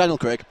Craig. Daniel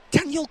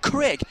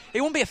Craig. It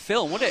wouldn't be a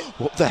film, would it?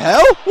 What the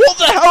hell?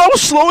 How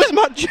slow is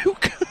Matt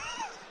Duke?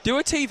 Do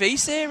a TV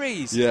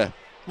series. Yeah.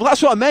 Well,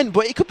 that's what I meant,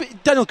 but it could be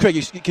Daniel Craig.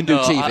 You can do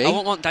TV. I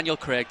won't want Daniel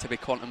Craig to be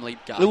Quantum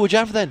Leap guy. Who would you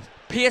have then?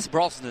 Pierce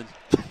Brosnan.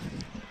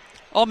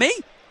 Or me.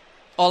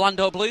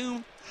 Orlando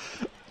Bloom.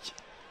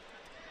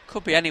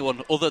 Could be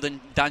anyone other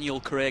than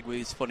Daniel Craig with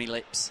his funny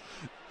lips.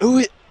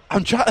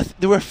 I'm trying to...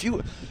 There were a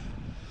few...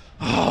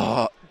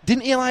 Oh,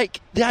 didn't he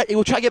like... He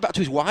would try to get back to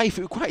his wife.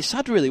 It was quite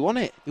sad, really,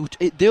 wasn't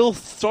it? The whole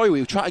story where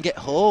he was trying to get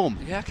home.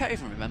 Yeah, I can't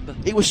even remember.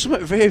 It was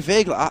something very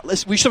vague like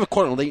that. We should have a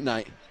Quantum Leap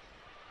night.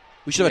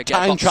 We should have a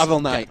time travel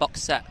night. Get a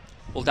box set.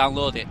 We'll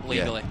download it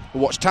legally. Yeah.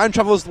 We'll watch Time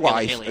Travel's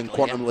Life and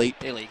Quantum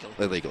Leap.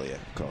 Illegally, yeah,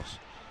 of course.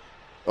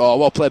 Oh,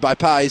 well played by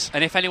Pies.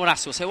 And if anyone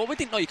asks, we'll say, well, we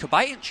didn't know you could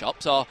buy it in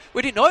shops, or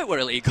we didn't know it were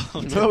illegal.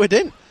 No, we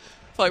didn't.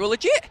 Thought it were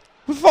legit.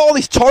 With all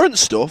this torrent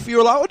stuff,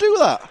 you're allowed to do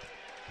that.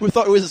 We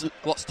thought it was...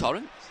 What's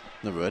torrent?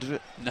 Never heard of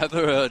it.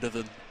 Never heard of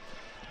them.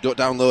 Don't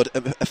download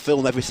a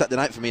film every Saturday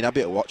night for me and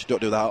Abby to watch.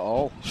 Don't do that at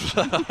all.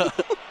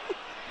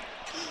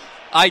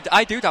 I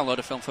do download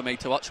a film for me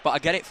to watch, but I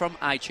get it from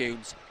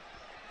iTunes.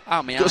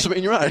 Got something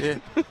in your eye?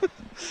 Yeah.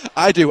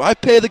 I do. I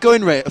pay the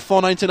going rate of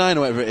 $4.99 or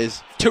whatever it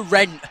is. To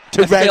rent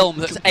a film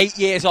that's 8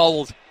 years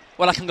old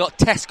when I can go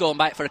to Tesco and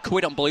buy it for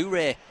 £1 on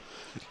Blu-ray.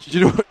 Do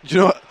you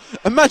know what?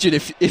 Imagine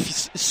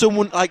if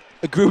someone, like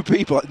a group of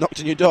people, knocked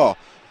on your door.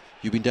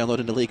 You've been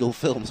downloading illegal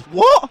films.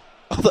 What?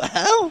 What the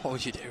hell? What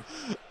would you do?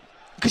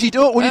 Because you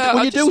don't,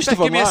 when you do stuff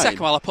online... Give me a second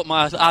while I put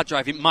my hard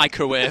drive in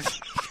microwave.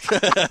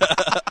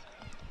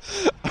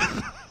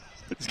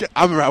 Let's get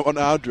Hammer out on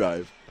a hard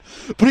drive.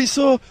 But it's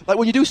so, like,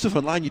 when you do stuff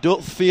online, you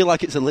don't feel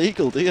like it's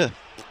illegal, do you?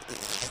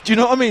 Do you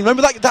know what I mean?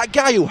 Remember that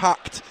guy who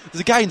hacked?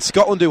 There's a guy in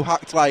Scotland who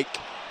hacked, like,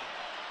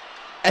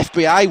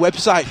 FBI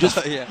website.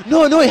 Just yeah.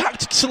 No, he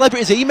hacked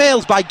celebrities'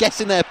 emails by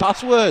guessing their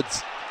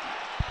passwords.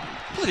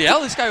 Bloody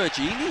hell, this guy was a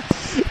genius.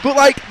 But,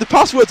 like, the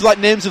passwords were, like,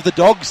 names of the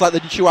dogs, like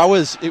the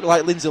Chihuahuas. It was,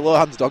 like, Lindsay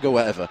Lohan's dog or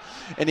whatever.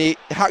 And he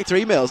hacked her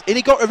emails. And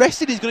he got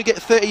arrested. He's going to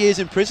get 30 years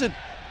in prison.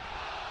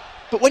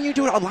 But when you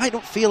do it online, it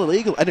don't feel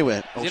illegal.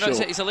 Anyway,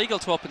 it's illegal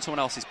to open someone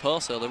else's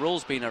post, so the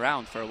rule's been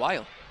around for a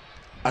while.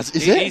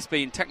 He's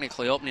been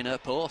technically opening her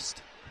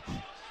post.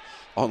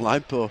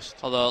 Online post.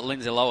 Although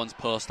Lindsay Lohan's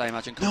post, I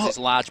imagine, comes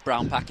in large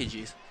brown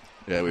packages.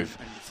 Yeah, and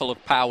full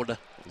of powder.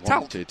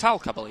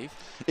 Talc, I believe.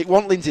 It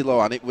wasn't Lindsay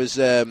Lohan, it was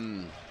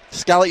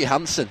Scarlett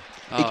Johansson.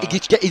 Oh.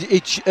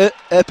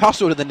 Her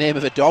password in the name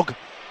of a dog.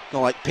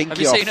 Not like Pinky. Have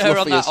you seen her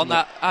on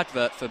that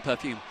advert for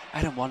perfume?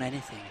 I don't want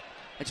anything.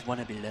 I just want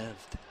to be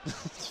loved.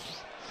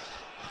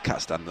 I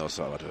can't stand those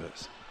sort of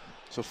adverts.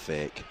 So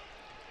fake.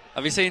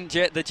 Have you seen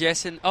the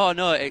Jason... Oh,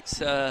 no,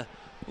 it's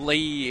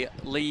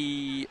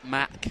Lee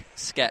Mack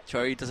sketch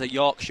where he does a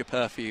Yorkshire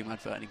perfume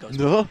advert and he goes...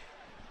 No.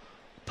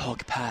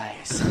 Pug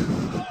pies.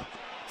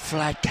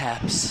 Flag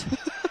caps.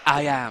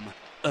 I am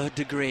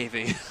de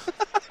gravy.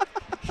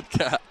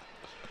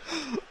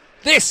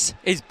 This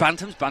is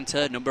Bantam's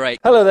Banter number 8.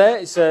 Hello there,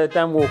 it's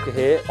Dan Walker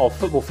here of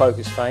Football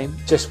Focus fame.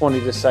 Just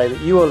wanted to say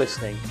that you are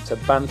listening to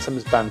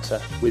Bantam's Banter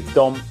with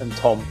Dom and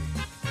Tom.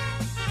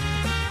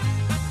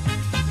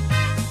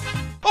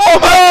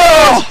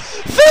 Oh,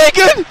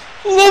 Fagan!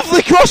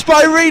 Lovely cross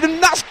by Reed,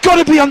 and that's got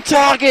to be on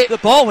target. The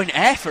ball went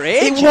air for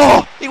age.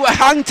 It was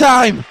hang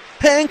time.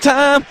 Hang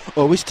time.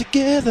 Always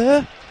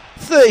together.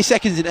 30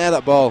 seconds in air,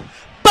 that ball.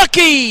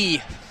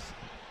 Bucky!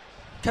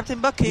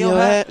 Captain Bucky,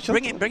 yeah,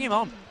 bring him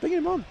on. Bring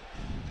him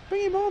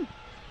on.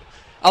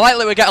 I like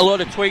that we get a load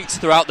of tweets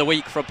throughout the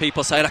week from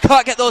people saying, I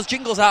can't get those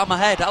jingles out of my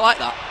head. I like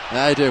that.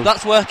 I do.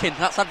 That's working.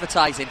 That's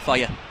advertising for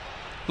you.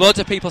 Loads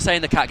of people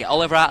saying they can't get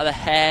Oliver out of their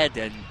head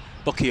and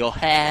Bucky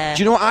O'Hare.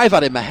 Do you know what I've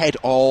had in my head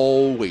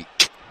all week?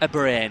 A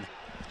brain.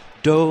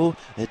 Doe,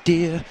 a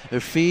deer, a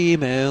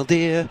female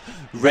deer.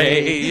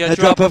 Ray, a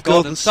drop of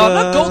golden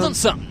sun. A golden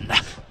sun.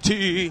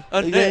 Tea,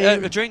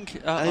 a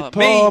drink. I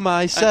pour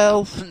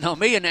myself. No,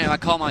 me and I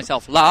call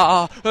myself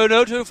La, a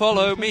note to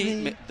follow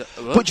me.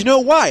 But do you know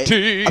why?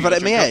 Tea, I've had it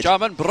in my head.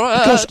 Jam and bread.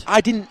 Because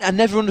I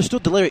never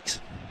understood the lyrics.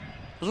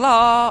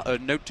 La, a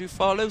note to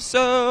follow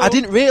so. I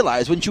didn't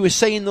realise when she was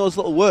saying those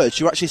little words,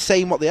 she was actually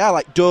saying what they are,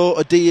 like doe,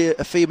 a deer,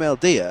 a female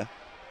deer.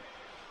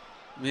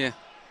 Yeah.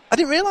 I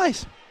didn't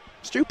realise.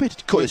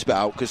 Stupid. Cut this bit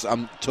out because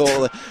I'm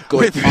totally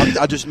going.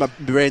 My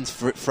brain's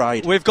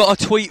fried. We've got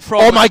a tweet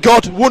from. Oh my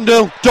God,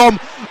 1-0, Dom.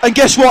 And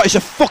guess what? It's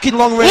a fucking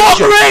long range.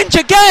 Long range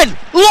again!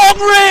 Long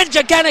range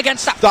again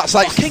against that That's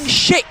like fucking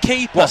shit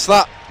keeper. What's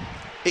that?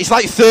 It's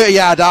like 30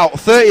 yard out,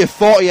 30 or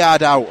 40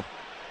 yard out.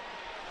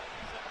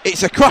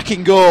 It's a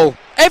cracking goal.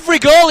 Every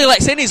goal he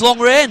lets in is long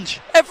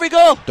range. Every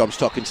goal. Dom's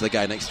talking to the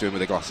guy next to him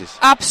with the glasses.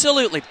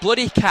 Absolutely.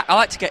 Bloody cat. I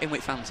like to get in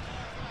with fans.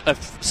 To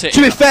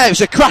be fair, it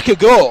was a cracker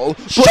goal.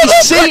 Shut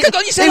up, cracker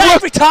goal. You say that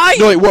every time.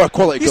 No, it were a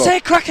quality goal. You say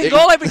cracking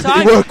goal every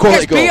time. It were a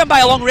quality goal. He gets beaten by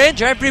a long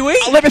ranger every week.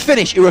 Let me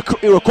finish. It were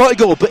a quality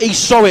goal, but he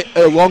saw it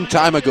a long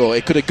time ago.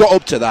 It could have got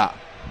up to that.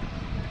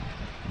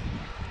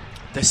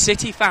 The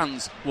City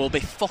fans will be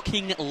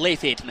fucking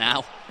livid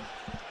now.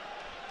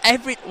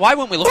 Why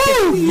weren't we looking?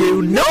 Oh,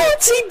 you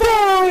naughty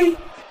boy!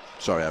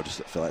 Sorry, I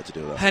just feel like to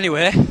do that.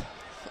 Anyway,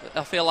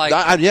 I feel like...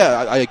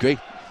 I agree.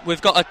 We've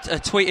got a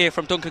tweet here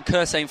from Duncan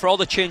Kerr saying, for all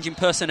the change in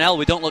personnel,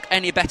 we don't look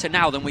any better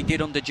now than we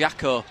did under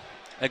Jacko.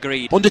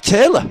 Agreed. Under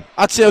Taylor?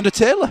 I'd say under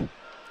Taylor.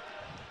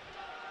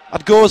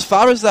 I'd go as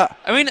far as that.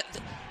 I mean,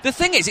 the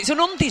thing is, it's an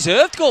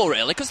undeserved goal,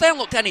 really, because they haven't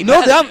looked any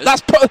better. No, they haven't.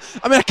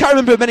 I can't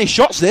remember many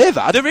shots they've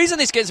had. The reason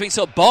this game's been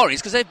so boring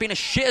is because they've been as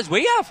shit as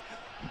we have.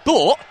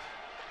 But,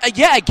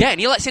 yet again,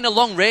 he lets in a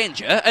long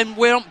ranger, and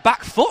we're on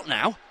back foot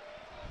now.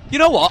 You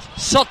know what?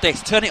 Sod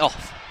this. Turn it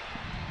off.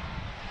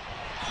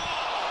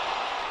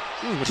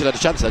 Which had a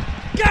chance then.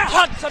 Get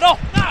Hansen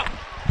off now!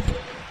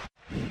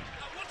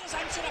 What does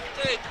Hansen have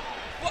to do?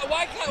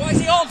 Why is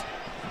he on?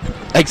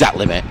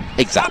 Exactly, mate.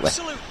 Exactly.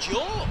 Absolute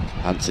joke.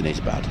 Hansen is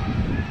bad.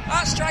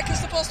 That striker's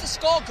supposed to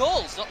score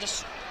goals, not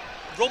just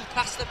run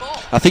past the ball.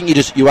 I think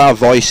you are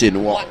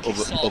voicing what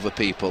other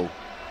people.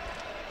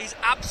 He's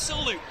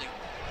absolutely.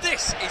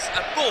 This is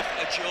above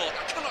a joke.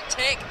 I cannot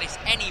take this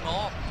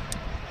anymore.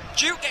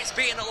 Duke gets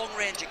beaten at long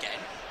range again.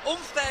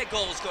 Unfair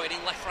goals going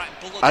in left, right,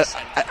 and bullet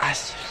centre.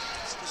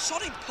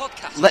 Sorry,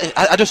 podcast.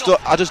 I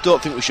just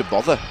don't think we should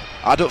bother.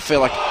 I don't feel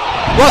like.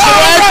 What's the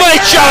referee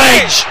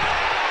challenge?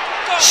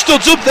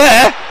 Studs up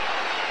there.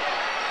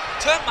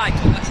 Turn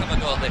Michael. Let's have a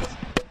go at this.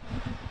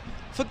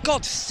 For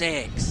God's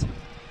sakes.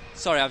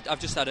 Sorry, I've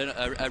just had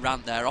a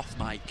rant there off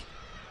mic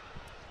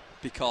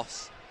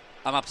because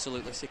I'm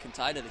absolutely sick and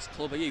tired of this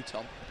club. Are you,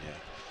 Tom? Yeah.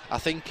 I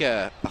think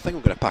I'm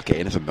going to pack it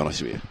in. If I'm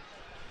honest with you,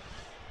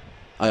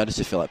 I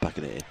honestly feel like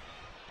packing it in.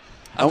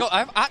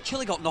 I've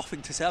actually got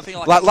nothing to say. I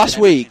feel like last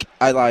week,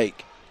 I've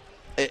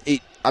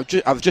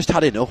just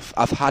had enough.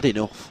 I've had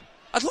enough.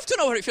 I'd love to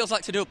know what it feels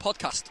like to do a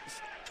podcast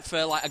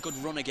for like a good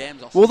run of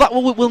games. Or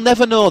something. We'll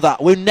never know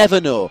that. We'll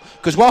never know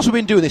because whilst we've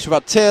been doing this, we've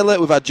had Taylor,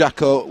 we've had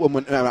Jacko,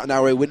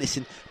 now we're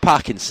witnessing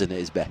Parkinson at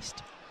his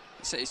best.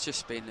 So it's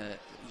just been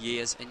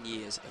years and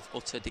years of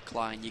utter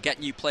decline. You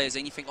get new players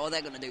in, you think, oh,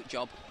 they're going to do the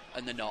job,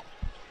 and they're not.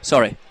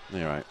 Sorry.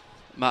 You're right.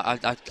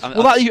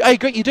 I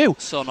agree, you do.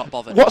 So not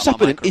bothered. What's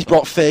happening? He's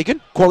brought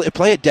Fagan, quality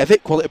player,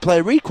 Devitt, quality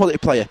player, Reed, quality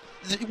player.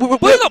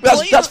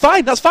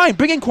 That's fine.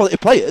 Bring in quality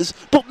players,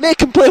 but make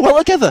them play well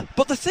together.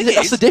 But the thing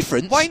that's the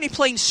difference. Why aren't he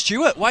playing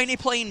Stewart? Why aren't he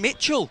playing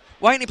Mitchell?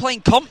 Why aren't he playing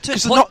Compton?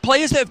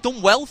 Players that have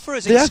done well for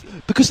us.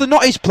 Because they're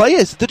not his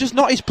players. They're just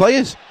not his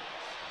players.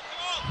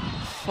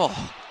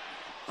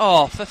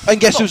 And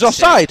guess who's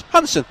offside?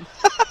 Hansen.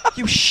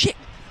 You shit.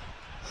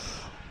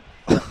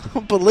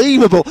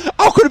 Unbelievable.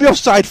 How could he be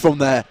offside from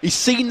there? He's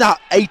seen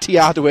that 80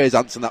 yard away as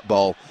Hansen that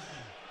ball.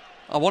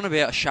 I want to be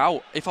able to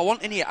shout. If I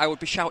want in here, I would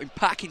be shouting,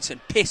 Parkinson,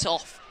 piss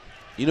off.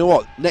 You know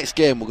what? Next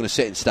game, we're going to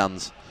sit in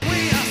stands. A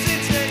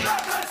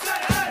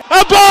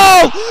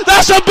ball!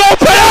 That's a ball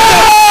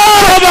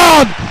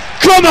penalty!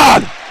 Come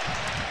on!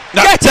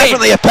 That's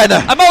definitely a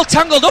penner. I'm all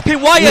tangled up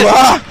in wires. You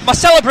are. My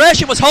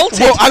celebration was halted.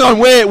 Whoa, hang on,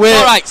 wait.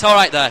 It's all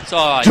right there. It's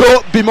all right.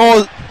 Don't be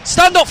more...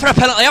 Stand up for a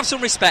penalty. Have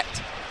some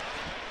respect.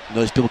 No,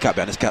 these people can't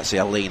be honest, can't see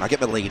I lean. I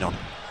get my lean on.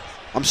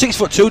 I'm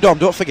 6'2", Dom,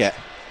 don't forget.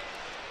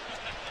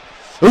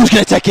 Who's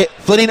going to take it?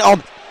 Flinging it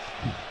on.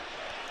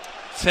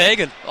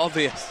 Fagan,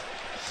 obvious.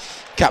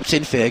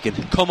 Captain Fagan.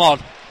 Come on.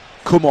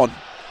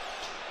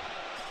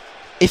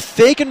 If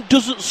Fagan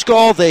doesn't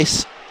score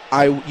this,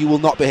 you will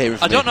not be hearing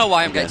from me. I don't know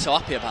why I'm getting so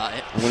happy about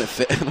it. I'm going to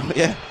fit.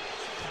 Yeah.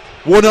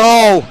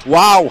 1-0.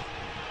 Wow.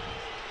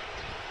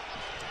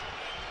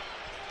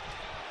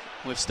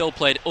 We've still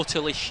played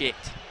utterly shit.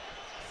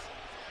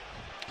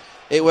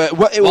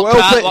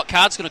 What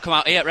card's going to come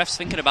out here? Ref's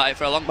thinking about it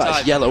for a long time.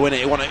 It's yellow, isn't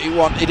it?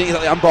 He didn't get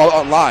the handball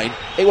online.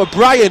 It was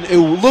Brian,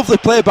 who, lovely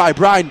play by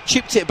Brian,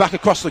 chipped it back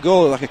across the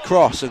goal like a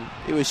cross, and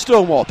it was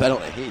Stonewall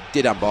penalty. He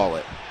did handball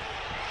it.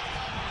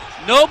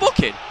 No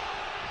booking.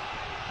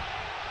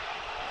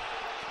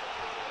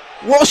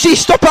 What's he?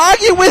 Stop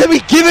arguing with him.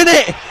 He's giving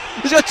it.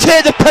 He's going to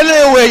take the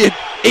penalty away, you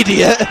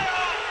idiot.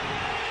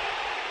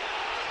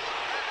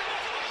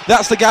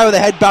 That's the guy with the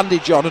head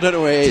bandage on. I don't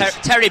know where he is.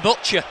 Terry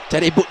Butcher.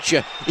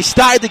 He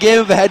started the game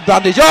with a head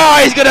bandage.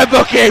 Oh, he's going to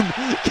book him.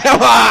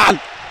 Come on.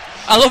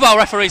 I love how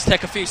referees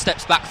take a few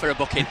steps back for a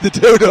booking. They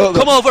do, don't they?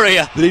 Come over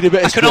here. They need a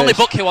bit of I can only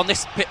book you on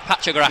this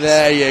patch of grass.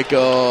 There you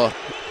go.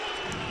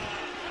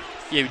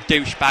 You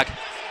douchebag.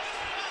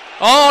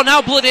 Oh,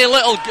 now bloody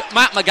little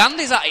Mark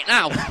McGandy's at it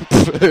now.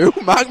 Who?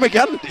 Mark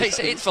McGandy?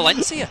 It's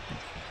Valencia.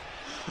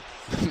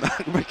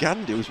 Mark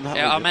McGandy? Who's Mark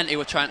Yeah, McGandy? I meant he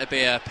were trying to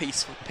be a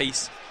peace.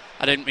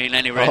 I didn't mean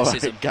any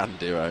racism. Right,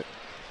 Gandhi, right.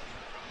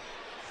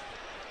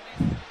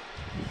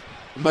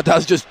 My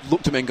dad's just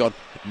looked at me and gone,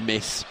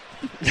 miss.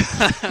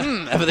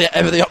 Ever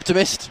the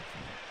optimist?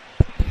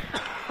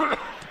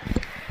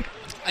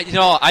 You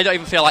know, I don't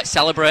even feel like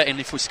celebrating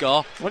if we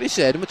score. What did he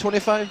say? Number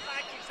 25?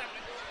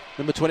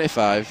 Number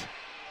 25.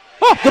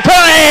 Oh, the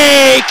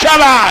penalty!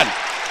 Come on!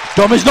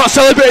 Dom is not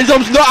celebrating.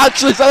 Dom's not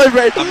actually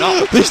celebrating. I'm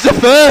not. This is the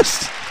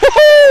first.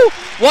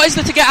 What is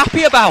there to get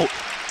happy about?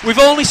 We've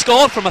only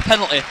scored from a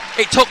penalty.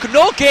 It took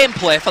no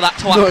gameplay for that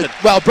to happen. No,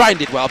 well, Brian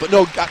did well, but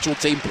no actual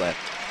team play.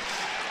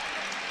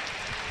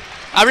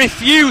 I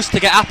refuse to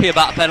get happy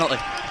about a penalty.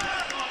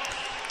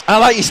 I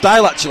like your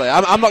style, actually.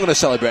 I'm not going to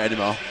celebrate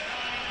anymore.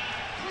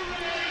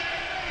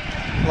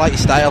 I like your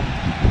style.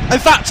 In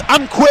fact,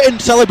 I'm quitting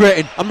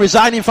celebrating. I'm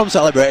resigning from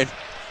celebrating.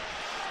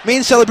 Me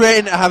and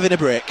celebrating are having a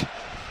break.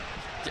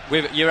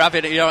 You're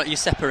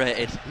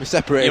separated. We're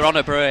separated. You're on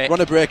a break. We're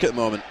on a break at the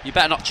moment. You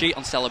better not cheat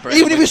on celebrating.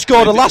 Even if we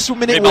scored a last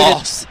minute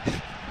remorse.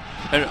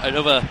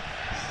 Another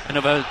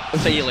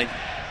feeling.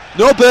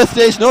 No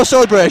birthdays, no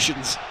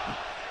celebrations.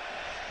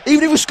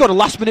 Even if we scored a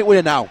last minute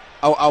winner now,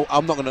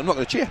 I'm not going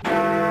to cheer.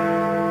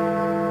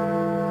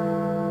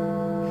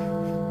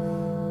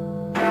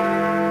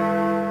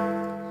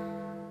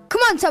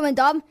 Come on, Tom and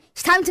Dom.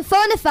 It's time to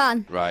phone a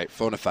fan. Right,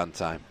 phone a fan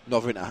time.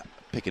 Nothing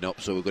picking up,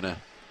 so we're going to...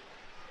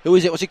 Who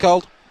is it? What's he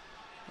called?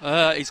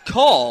 He's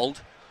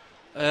called...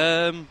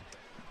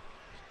 Beardall.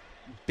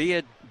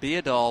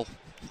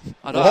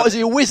 What, is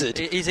he a wizard?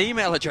 His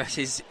email address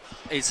is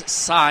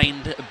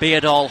signed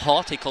Beardall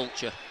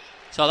Horticulture.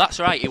 So that's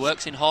right, he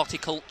works in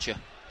horticulture.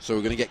 So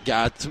we're going to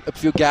get a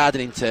few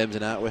gardening terms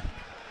in, aren't we?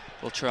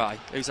 We'll try.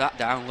 Who's that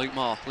down? Liam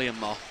Moore.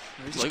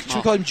 Who's Luke Should we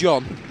Moore? call him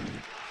John?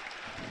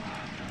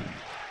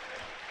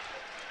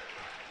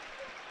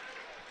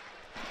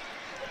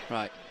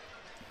 Right.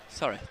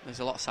 Sorry, there's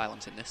a lot of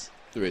silence in this.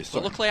 There is.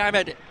 But luckily I'm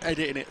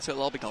editing it, so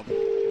it'll all be gone.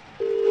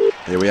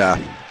 Here we are.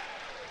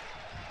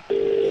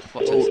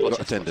 Watch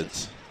Got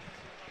attendance.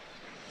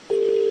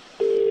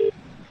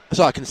 That's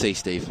all I can see,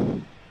 Steve.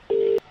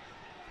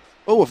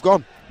 Oh, we've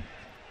gone.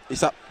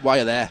 It's that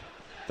wire there.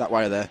 That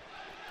wire there.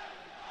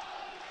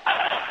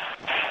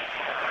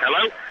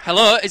 Hello?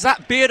 Hello, is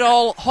that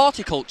Beardall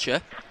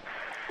Horticulture?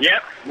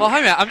 Yep. Well,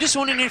 hang on, I'm just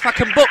wondering if I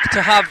can book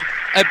to have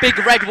a big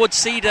redwood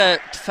cedar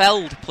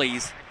felled,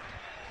 please.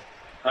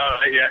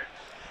 Alright, yeah.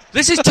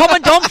 This is Tom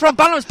and Dom from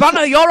Bantams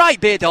Banter. You alright,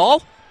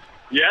 Beardall?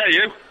 Yeah,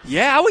 you?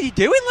 Yeah, how are you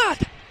doing,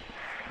 lad?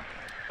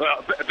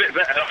 Well, a bit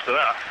better after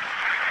that.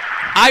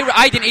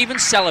 I didn't even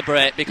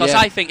celebrate because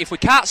Yeah. I think if we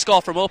can't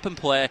score from open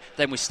play,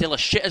 then we're still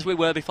as shit as we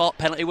were before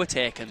penalty were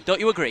taken. Don't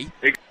you agree?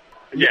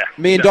 Yeah.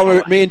 Me and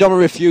Dom are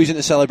refusing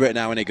to celebrate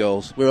now any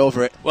goals. We're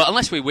over it. Well,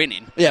 unless we're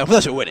winning. Yeah,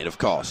 unless we're winning, of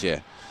course, yeah.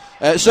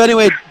 So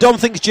anyway, Dom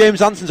thinks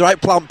James Anson's a right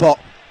plant pot.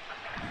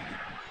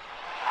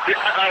 Yeah,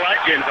 I like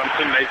James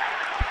Anson, mate.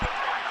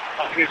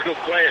 I think he's a good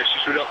player, it's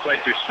just we don't play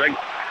to his strength.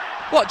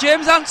 What,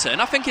 James Anson?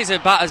 I think he's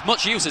about as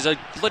much use as a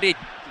bloody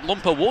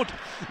lump of wood.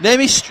 Name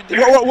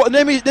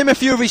name a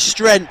few of his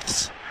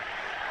strengths.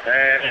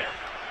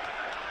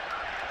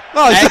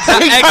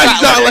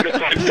 Exactly.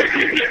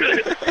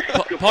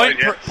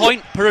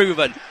 Point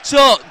proven.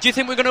 So, do you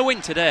think we're going to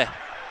win today?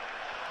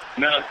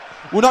 No.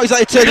 We're not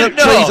exactly turning up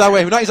trees, are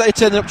we? We're not exactly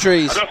turning up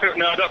trees. I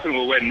don't think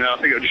we'll win. No, I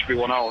think it'll just be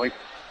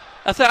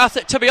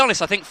 1-0. To be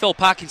honest, I think Phil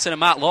Parkinson and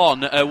Matt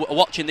Lawn are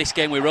watching this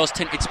game with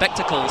rose-tinted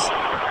spectacles.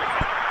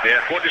 Yeah,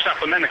 what just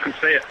happened then? I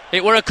couldn't see it.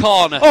 It were a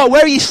corner. Oh,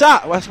 where are you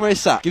sat? Where he's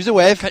sat. Give us a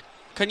wave.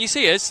 Can you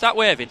see us? Start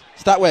waving.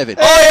 Start waving.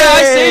 Oh, yeah,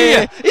 I see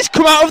you. He's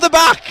come out of the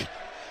back.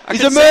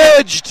 He's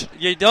emerged.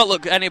 You don't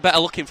look any better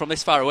looking from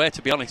this far away,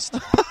 to be honest.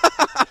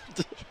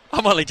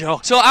 I'm only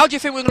joking. So, how do you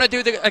think we're going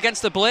to do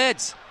against the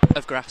blades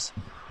of grass?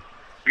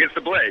 Against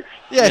the Blades?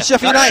 Yeah,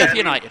 Sheffield United. Sheffield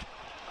United.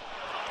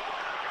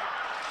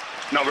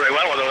 Not very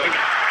well, I don't think.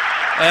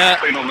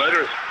 Being no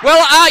murderers. Well,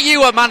 are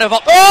you a man of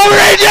optimism?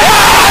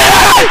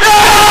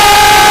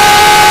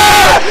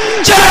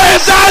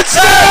 James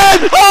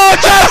Anson! Oh,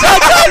 James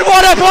Anson!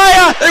 What a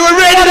player! They were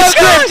reading the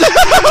script.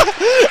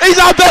 He's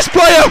our best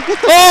player.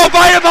 Oh,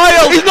 by a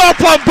mile. He's not a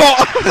plant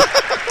pot.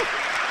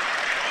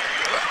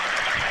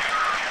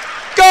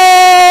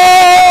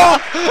 Goal!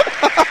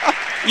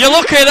 You're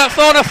lucky that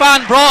Thorna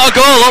fan brought a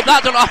goal up.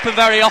 That doesn't happen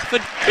very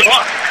often.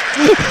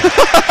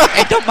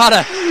 It don't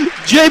matter.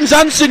 James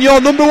Anson, your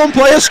number one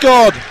player,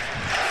 scored.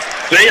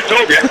 See, I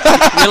told you.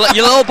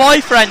 Your little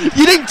boyfriend.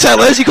 You didn't tell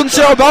us. You couldn't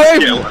say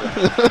about him.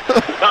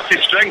 That's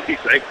his strength, you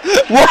see.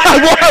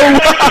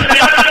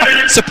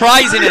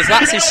 Surprising us.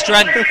 That's his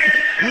strength.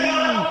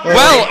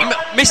 Well,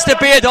 Mr.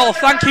 Beardall,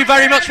 thank you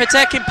very much for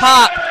taking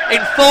part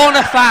in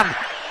Thorna fan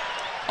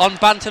on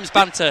Bantams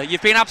Banter.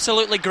 You've been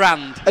absolutely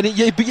grand. And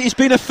it's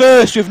been a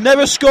first. You've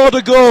never scored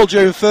a goal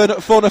during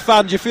Fauna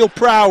Fan. Do you feel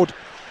proud?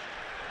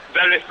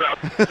 Very proud.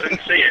 I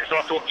didn't see it, so I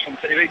have to watch on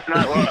TV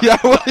tonight. Yeah,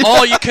 well,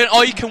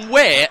 or you can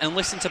wait and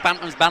listen to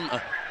Bantams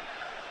Banter.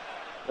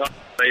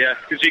 Oh, yeah,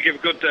 because you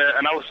give good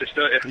analysis,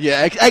 don't you?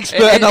 Yeah,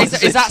 expert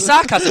analysis. Is that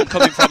sarcasm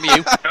coming from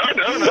you?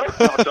 No,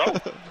 not at all.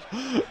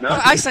 No.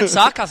 I said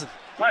sarcasm.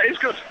 That is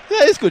good.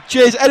 Yeah, it's good.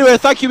 Cheers. Anyway,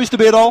 thank you, Mr.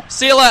 Beardall.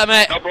 See you later,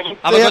 mate. No problem.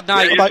 Have a good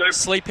night. Yeah, you too.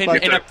 Sleeping Bye.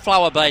 in a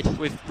flower bed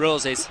with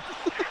roses.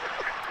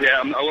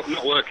 Yeah, I'm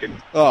not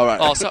working. All right.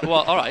 Oh,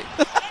 well, all right.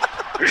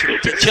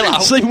 Chill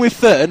out. Sleeping with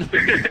Fern.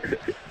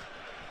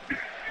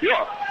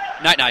 Yeah.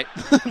 Night.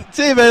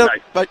 See you, mate.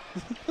 Bye.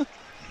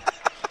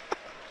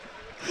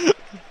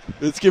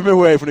 Let's give him a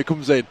wave when it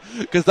comes in,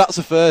 because that's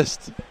the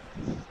first.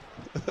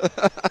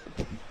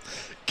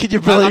 Can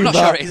you believe I'm not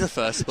that? sure it is the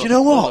first. Do you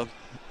know what?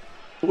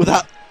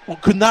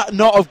 Could that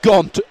not have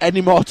gone to any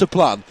more to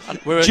plan?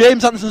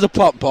 James Anderson's a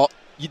plant pot.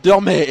 You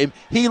don't hate him.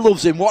 He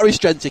loves him. What are his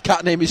strengths? He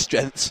can't name his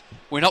strengths.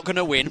 We're not going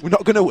to win.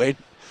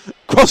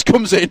 Cross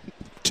comes in.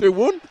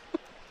 2-1.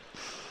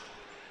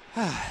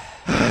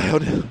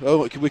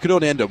 Oh, we could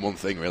only end on one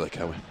thing, really,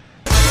 can't we?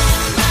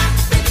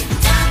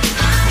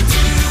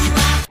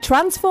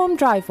 Transform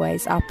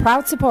Driveways are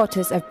proud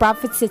supporters of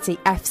Bradford City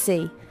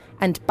FC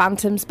and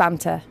Bantam's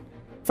Banter.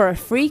 For a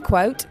free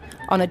quote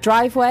on a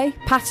driveway,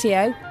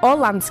 patio or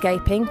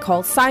landscaping,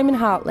 call Simon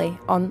Hartley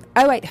on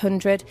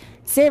 0800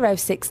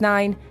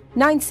 069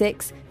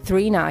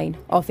 9639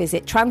 or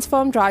visit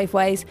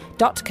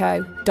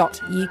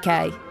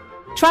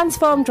transformdriveways.co.uk.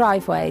 Transform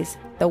Driveways,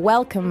 the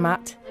welcome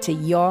mat to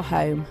your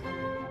home.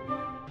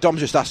 Dom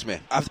just asked me,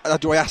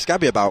 do I ask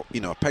Abby about,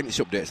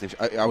 pregnancy updates and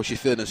how she's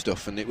feeling and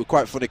stuff, and it was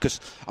quite funny because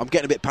I'm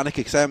getting a bit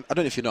panicky because I don't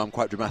know if you know, I'm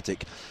quite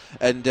dramatic,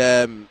 and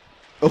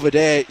other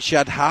day she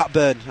had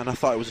heartburn and I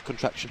thought it was a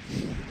contraction.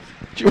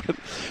 She said,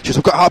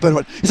 I've got heartburn. I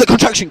went, is it a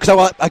contraction?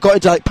 Because I got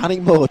into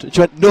panic mode. And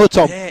she went, no,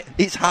 Tom,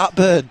 it's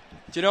heartburn.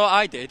 Do you know what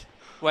I did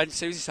when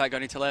Susie started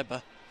going into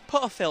labour?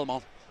 Put a film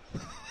on.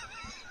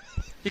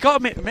 You've got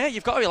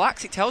to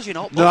relax. It tells you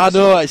not. No, I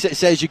know. It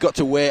says you've got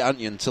to wait, haven't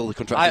you, until the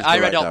contraction. I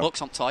read out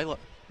books on toilet.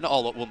 Not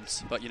all at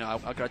once, but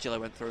I gradually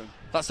went through them.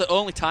 That's the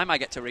only time I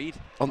get to read.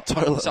 On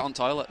toilet? Sit on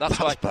toilet. That's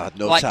why. Bad.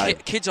 No time.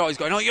 Kids are always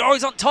going, oh, you're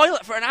always on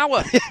toilet for an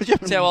hour.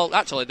 Say, well,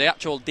 actually, the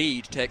actual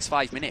deed takes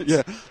 5 minutes.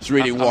 Yeah, it's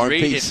reading War and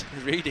Peace.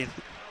 Reading.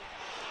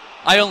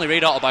 I only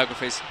read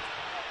autobiographies.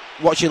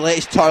 What's your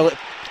latest toilet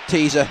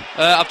teaser?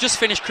 I've just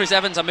finished Chris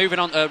Evans. I'm moving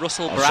on to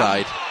Russell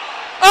Brand.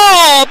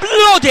 Oh,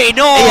 bloody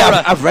no!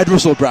 Yeah, I've read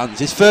Russell Brand's.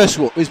 His first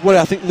one is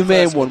I think the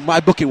main one.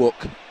 My Bookie Book.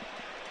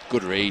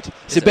 Good read.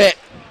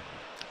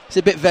 It's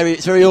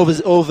very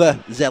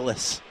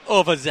overzealous.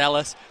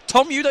 Overzealous.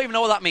 Tom, you don't even know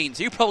what that means.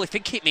 You probably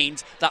think it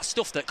means that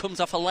stuff that comes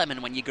off a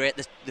lemon when you grate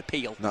the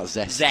peel. That's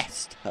zest.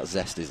 Zest. That's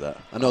zest, is that?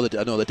 I know they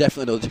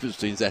definitely know the difference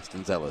between zest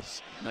and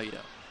zealous. No, you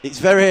don't. It's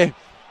very...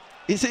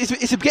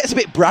 It gets a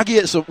bit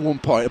braggy at one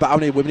point about how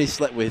many women he's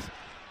slept with.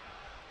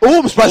 Oh,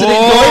 I'm surprised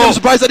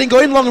I didn't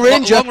go in. Long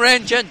Ranger. Long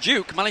Ranger.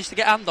 Duke managed to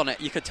get a hand on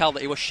it. You could tell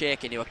that he was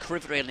shaking. He was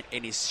quivering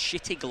in his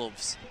shitty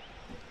gloves.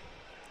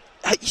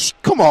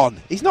 Come on,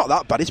 he's not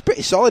that bad. He's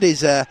pretty solid. He's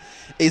Duke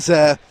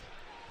Abel,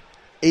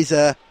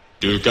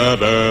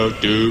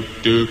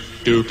 Duke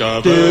Abel, Duke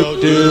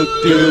Abel,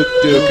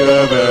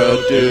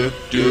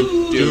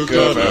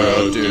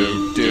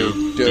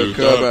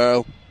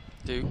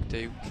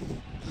 Duke.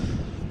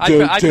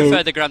 I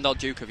prefer the Grand Old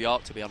Duke of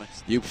York, to be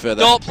honest. You prefer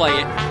that? Don't play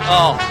it.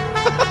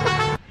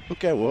 Oh.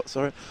 Okay, what?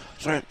 Sorry.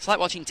 It's like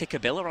watching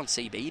Tickabilla on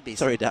CBeebies.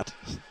 Sorry, Dad.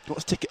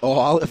 What's Tick?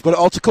 Oh, I've got it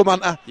all to come,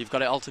 haven't I? You've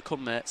got it all to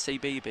come, mate.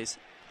 CBeebies.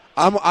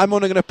 I'm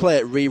only going to play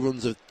it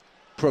reruns of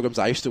programmes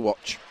I used to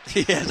watch.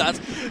 Yeah,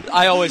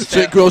 I always.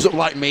 So it grows up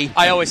like me.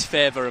 I always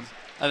favour them,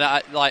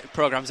 and like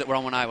programmes that were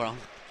on when I were on,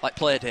 like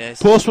Play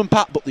Days. Postman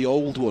Pat, but the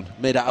old one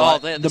made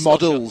out of the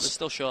models. They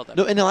still show them.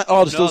 No, they're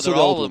still all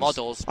old the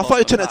models. I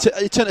thought it turned to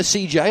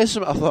CGI or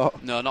something. I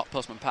thought. No, not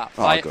Postman Pat.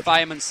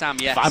 Fireman Sam,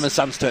 yes. Fireman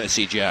Sam's turned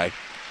to CGI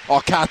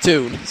or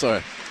cartoon.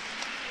 Sorry.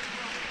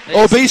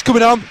 OB's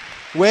coming on.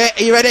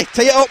 Wait, are you ready?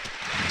 Tee it up.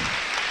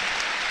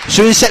 As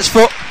soon as he sets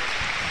foot.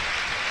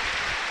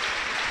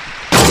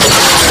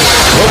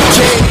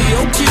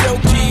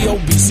 Okay,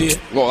 OB's here.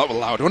 Whoa, that was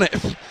loud, wasn't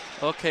it?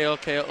 Okay,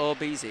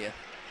 OB's here.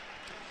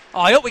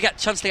 Oh, I hope we get a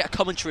chance to get a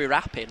commentary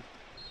rap in.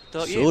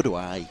 Don't you? So do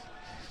I.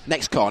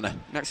 Next corner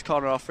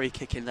or free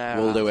kick in there.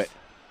 We'll do it.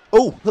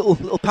 Oh,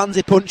 little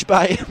pansy punch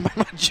by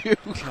my Duke.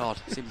 God,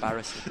 it's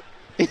embarrassing.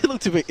 He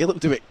looked a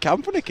bit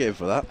camp when he came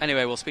for that.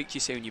 Anyway, we'll speak to you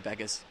soon, you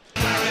beggars.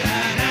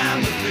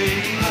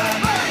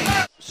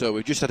 So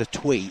we've just had a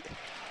tweet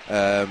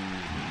from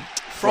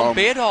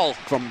Beardall.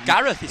 From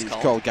Gareth, he's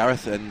called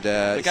Gareth, and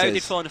the guy who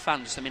did phone a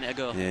fan just a minute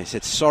ago. Yeah, he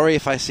said, "Sorry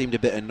if I seemed a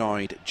bit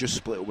annoyed. Just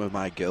split up with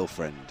my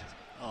girlfriend."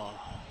 Oh,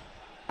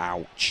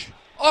 ouch.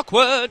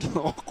 Awkward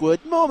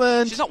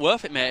moment. She's not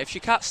worth it, mate. If she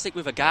can't stick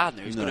with a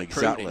gardener who's good at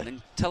pruning,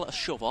 then tell her to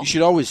shove off. You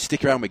should always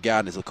stick around with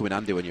gardeners. They'll come in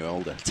handy when you're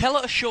older. Tell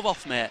her to shove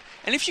off, mate.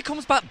 And if she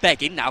comes back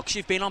begging now because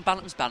you've been on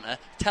Bantam's Banter,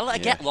 tell her to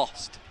get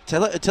lost.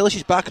 Tell her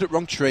she's barking up the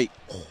wrong tree.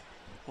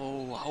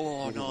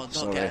 Oh no,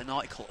 don't get an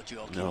article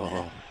joke.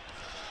 No.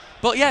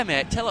 But yeah,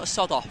 mate, tell her to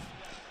sod off.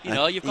 You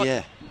know, you've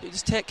got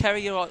just take care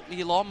of your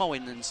lawn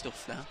mowing and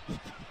stuff now. You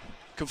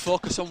can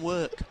focus on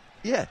work.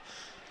 Yeah.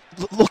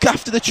 look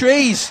after the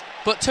trees.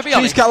 But to be Trees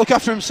honest, can't look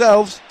after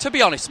themselves. To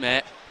be honest,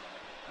 mate.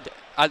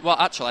 Well,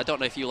 actually, I don't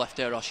know if you left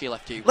her or she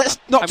left you. Let's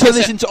not turn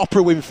this into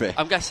Oprah Winfrey.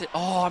 I'm guessing.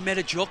 Oh, I made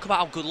a joke about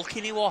how good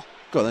looking he was.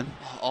 Go on then.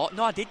 Oh,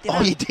 no, I did, didn't I?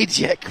 Oh, you did,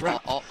 yeah,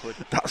 crap. Oh, awkward.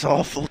 That's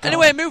awful.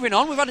 Anyway, moving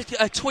on, we've had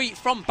a tweet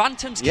from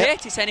Bantam's Yep.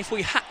 Katie saying if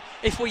we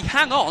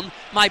hang on,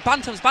 my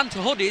Bantam's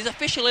Banter hoodie is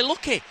officially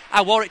lucky.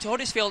 I wore it to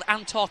Huddersfield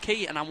and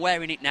Torquay and I'm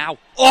wearing it now.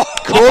 Oh,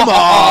 come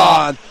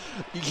on!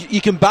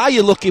 You can buy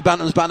your lucky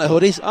Bantam's Banter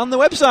hoodies on the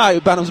website,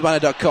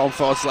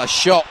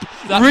 bantamsbanter.com/shop.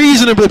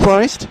 Reasonably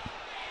priced.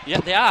 Yeah,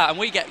 they are, and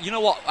we get, you know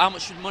what, how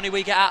much money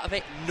we get out of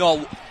it?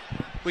 No.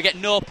 We get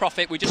no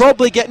profit. We just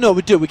We get about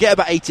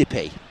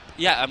 80p.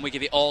 Yeah, and we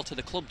give it all to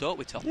the club, don't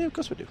we, Tom? Yeah, of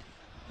course we do.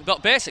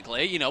 But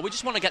basically, you know, we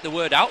just want to get the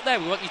word out there.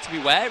 We want you to be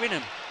wearing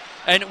them.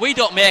 And we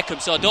don't make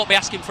them, so don't be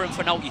asking for them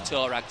for naughty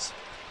toe rags.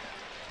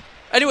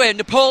 Anyway,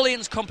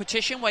 Napoleon's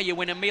competition, where you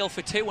win a meal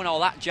for two and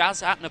all that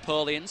jazz at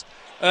Napoleon's.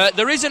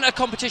 There isn't a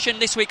competition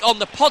this week on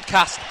the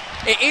podcast.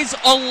 It is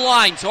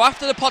online, so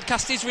after the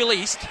podcast is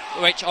released,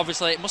 which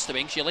obviously it must have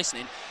been because you're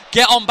listening,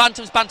 get on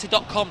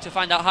bantamsbanter.com to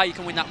find out how you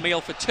can win that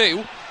meal for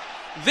two.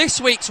 This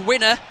week's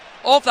winner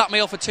of that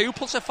meal for two,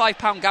 plus a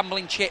 £5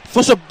 gambling chip,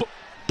 plus a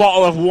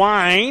bottle of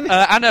wine,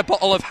 and a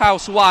bottle of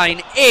house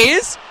wine,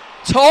 is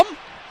Tom.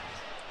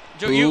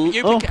 You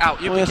pick it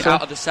out. You pick it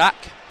out of the sack.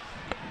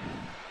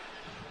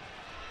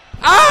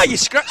 Ah, you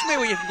scratched me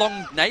with your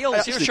long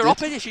nails. You're a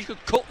chiropodist. You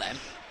could cut them.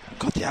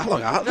 God, they are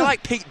long, aren't they? They're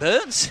like Pete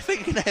Burns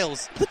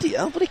fingernails. Bloody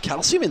hell, bloody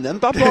calcium in them,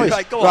 bad boys.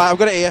 Right, go on. Right, I've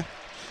got it here.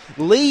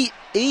 Lee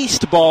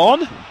Eastbourne.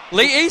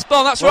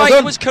 That's Well right,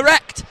 done. he was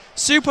correct.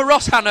 Super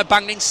Ross Hannah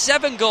banged in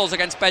 7 goals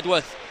against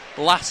Bedworth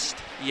last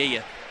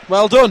year.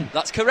 Well done.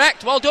 That's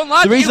correct. Well done,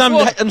 lad. The reason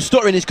You've won. I'm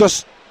stuttering is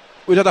because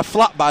we'd had a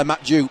flat by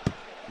Matt Dupe.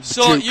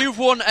 So you've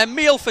won a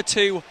meal for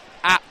two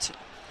at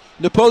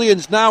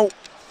Napoleon's. Now,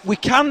 we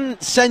can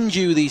send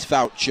you these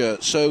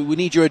vouchers, so we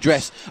need your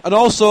address. And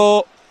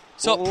also...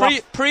 So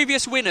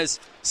previous winners,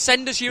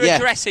 send us your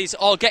addresses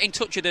or get in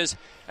touch with us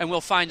and we'll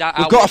find out.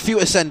 We've got a few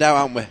to send out,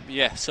 haven't we?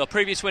 Yeah, so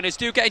previous winners,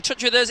 do get in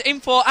touch with us.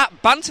 Info at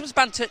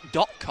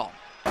bantamsbanter.com.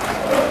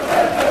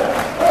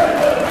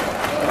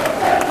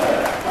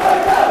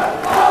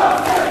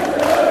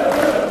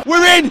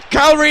 We're in!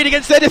 Kyle Reid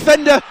against their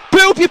defender.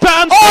 Poop your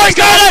pants! Oh, he's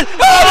got it!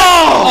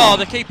 Oh,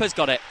 the keeper's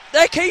got it.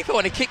 Their keeper,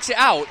 when he kicks it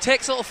out,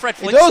 takes little Fred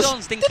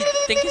Flintstone's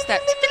dinky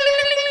steps.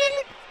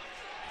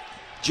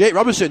 Jake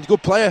Robinson,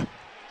 good player.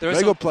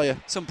 Very good player.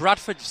 Some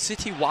Bradford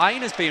City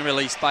wine has been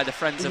released by the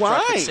Friends of Wine?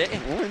 Bradford City.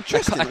 Oh,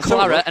 interesting. A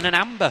claret and an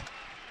amber.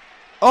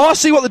 Oh, I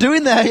see what they're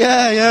doing there.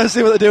 Yeah, I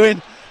see what they're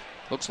doing.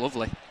 Looks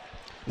lovely.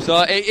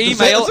 So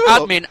email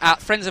admin at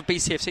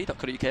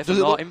friendsofbcfc.co.uk for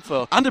more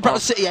info. And a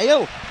Bradford City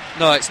Ale.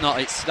 No, it's not.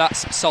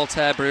 That's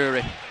Saltaire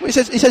Brewery. Well, it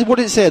says, what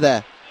did it say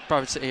there?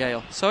 Bradford City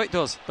Ale. So it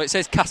does. But it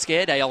says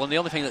Cascade Ale, and the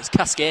only thing that's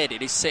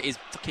cascaded is City's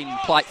fucking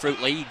Plight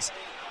Fruit Leagues.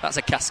 That's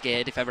a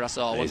cascade, if ever I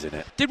saw one. Isn't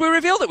it? Did we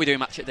reveal that we're doing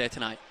Match It Day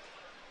tonight?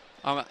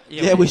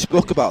 Yeah, we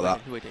spoke about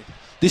that. We did.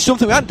 There's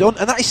something we hadn't done,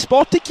 and that is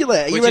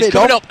Sporticulate. Are you Which ready, is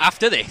coming Dom? up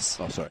after this.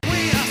 Oh, sorry.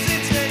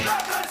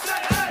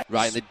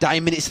 Right, in the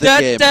dying minutes of the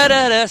game.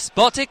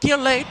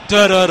 Sporticulate.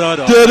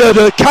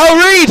 Kyle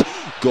Reid!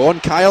 Go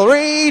on, Kyle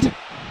Reid! We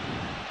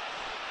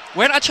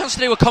haven't had a chance to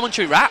do a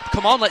commentary rap.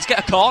 Come on, let's get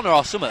a corner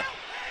or something.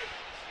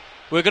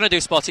 We're going to do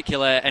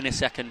Sporticulate in a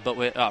second, but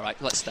we're... All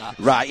right, let's start.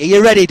 Right, are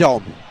you ready,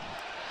 Dom?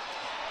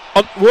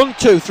 1,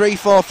 2, 3,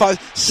 4,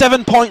 5,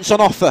 7 points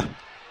on offer.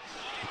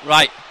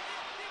 Right.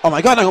 Oh my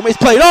God, hang on, it's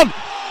playing on.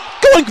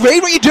 Go on,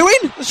 Reid, what are you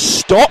doing?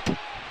 Stop.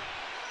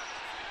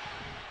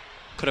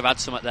 Could have had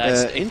some at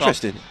there.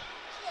 Interesting.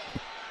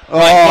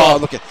 Right,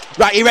 look at.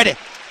 Right, you ready?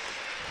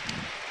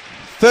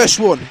 First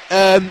one.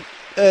 Wear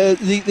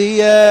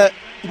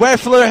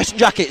fluorescent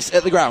jackets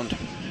at the ground.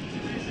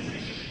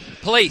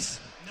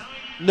 Police.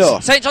 No.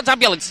 St John's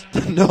Ambulance.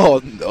 No.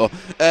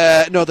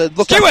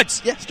 The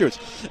Stewards. Yeah, stewards.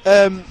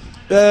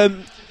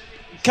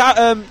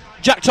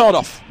 Jack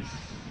Tordoff.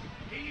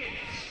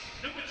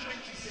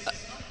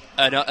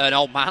 An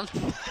old man.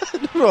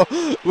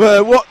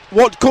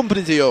 What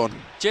company do you own?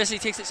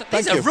 JCT.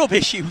 These are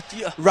rubbish.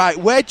 Right,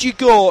 where do you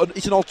go?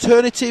 It's an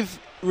alternative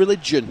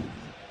religion.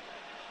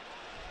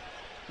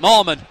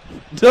 Mormon.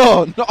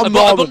 No, not a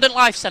Mormon. Abundant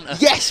Life Centre.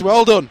 Yes,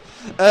 well done.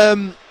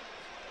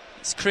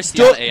 It's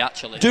Christianity,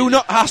 actually. Do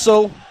not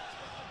hassle.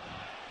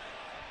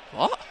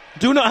 What?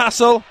 Do not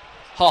hassle.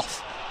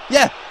 Hoff.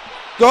 Yeah.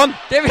 Go on.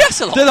 David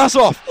Hasselhoff. David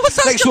Hasselhoff. What's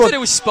that Next got one. to do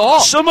with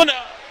sport? Someone...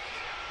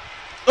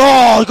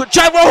 Oh, good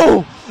Jack.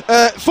 Whoa!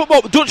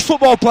 Dutch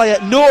football player,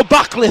 no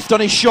backlift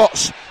on his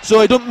shots, so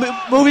he doesn't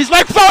move his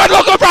leg forward.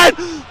 Look, O'Brien.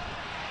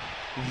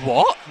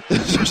 What?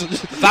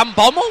 Van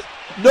Bommel?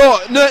 No,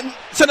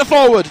 centre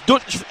forward,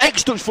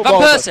 ex-Dutch football.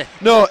 Van Persie?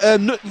 No,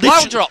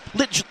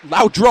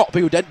 Loud drop.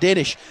 He was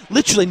Danish.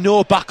 Literally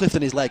no backlift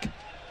on his leg.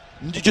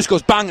 It just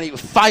goes bang and he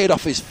was fired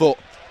off his foot.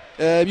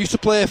 Used to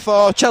play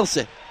for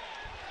Chelsea.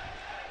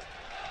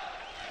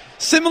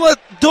 Similar.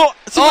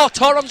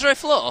 Torrens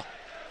Flo.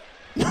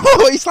 No,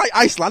 he's like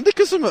Icelandic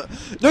or something.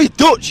 No, he's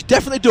Dutch.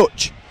 Definitely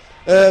Dutch.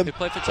 Who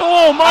played for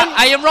Oh man,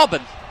 Ian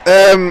Robben.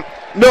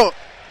 No.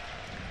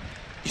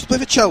 He's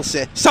played for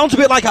Chelsea. Sounds a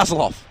bit like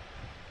Hasselhoff.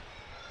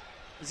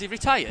 Is he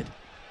retired?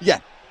 Yeah.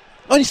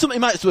 Only something he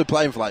might still be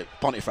playing for, like,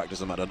 Pontefract or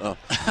something, I don't know.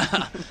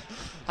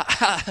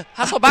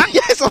 Hasselbank?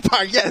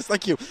 Hasselbank, yes,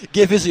 thank you.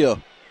 Gay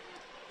Vizio.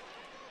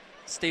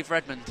 Steve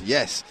Redmond.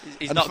 Yes.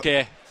 He's not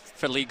gay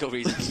for legal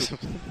reasons.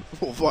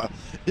 What?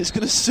 It's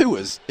going to sue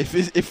us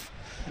if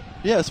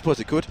yeah, I suppose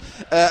it could.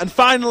 And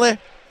finally,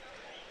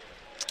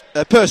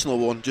 a personal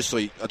one, just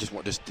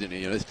didn't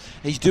you know this.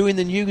 He's doing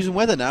the news and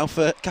weather now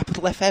for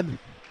Capital FM.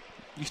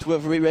 Used to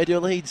work for Radio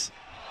Leeds.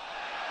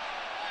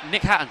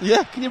 Nick Hatton.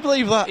 Yeah, can you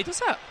believe that? He does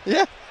that?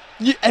 Yeah.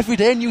 Every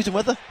day, news and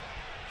weather.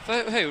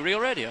 For who? Real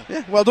Radio?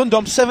 Yeah, well done,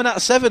 Dom. 7 out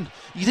of 7.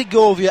 You did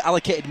go over your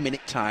allocated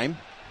minute time,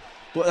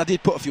 but I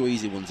did put a few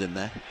easy ones in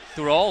there.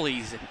 They were all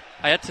easy.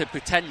 I had to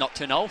pretend not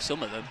to know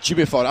some of them.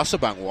 Jimmy Ford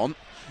Hasselbank one.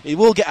 It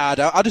will get hard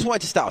out. I just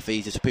wanted to start off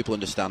easy so people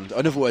understand.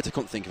 In other words, I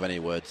couldn't think of any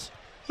words.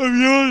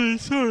 I'm yawning,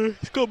 sorry.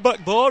 It's gone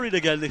back boring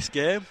again, this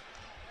game.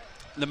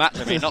 The match,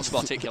 I mean, not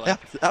Sporticulate.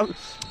 Yeah.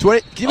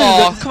 20.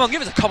 Come on,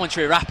 give us a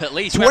commentary rap at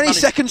least. 20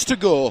 seconds to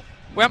go.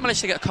 We haven't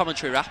managed to get a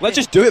commentary rap. Let's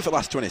just do it for the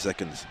last 20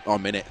 seconds. Or a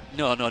minute.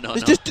 No. We'll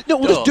just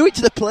do it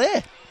to the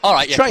play.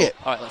 Alright, yeah. Try cool. it.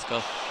 Alright, let's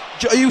go.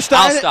 Are you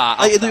starting?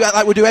 I'll start.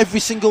 Like we do every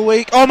single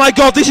week. Oh my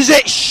god, this is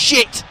it!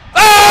 Shit!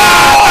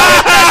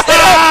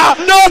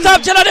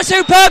 Northampton had a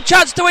superb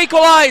chance to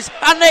equalise,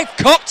 and they've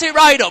cocked it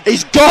right up.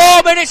 He's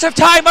got 4 minutes of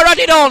time are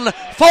added on.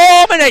 4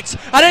 minutes,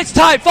 and it's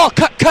time for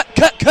cut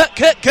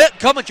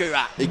commentary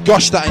rap. He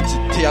goshed that into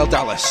TL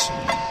Dallas.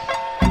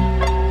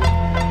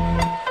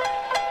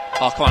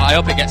 Oh, come on, I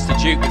hope it gets to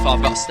Duke before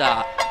I've got to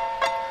start.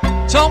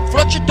 Tom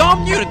Fletcher,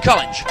 Dom Newton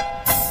College.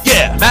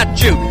 Yeah, Matt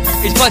Duke.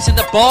 He's placing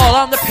the ball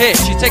on the pitch.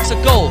 He takes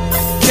a goal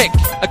kick.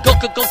 A goal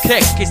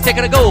kick. He's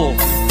taking a goal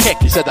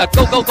kick. You said that.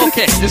 A goal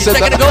kick. He's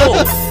taking a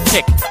goal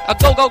kick. A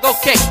goal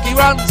kick. He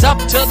runs up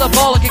to the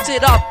ball and kicks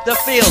it up the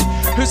field.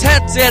 Whose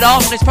heads it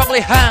on is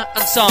probably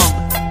Hanson.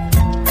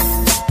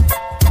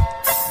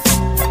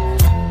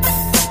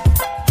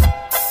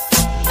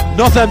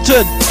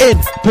 Northampton in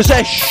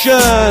possession.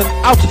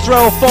 Out to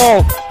throw,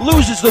 fall.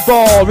 Loses the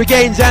ball.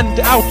 Regains end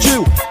out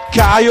to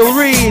Kyle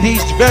Reid.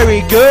 He's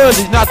very good.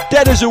 He's not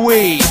dead as a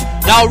weed.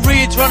 Now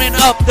Reid's running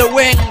up the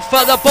wing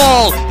for the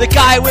ball. The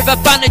guy with a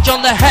bandage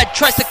on the head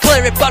tries to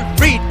clear it, but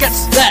Reid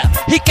gets there.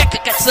 He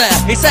gets there.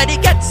 He said he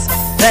gets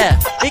there.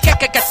 He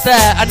gets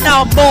there. And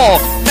now Moore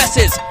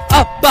messes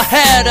up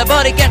ahead,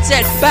 but he gets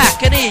it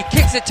back and he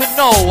kicks it to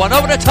no one.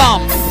 Over to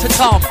Tom. To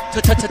Tom.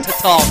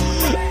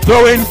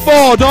 Throwing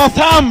for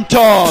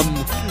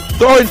Northampton.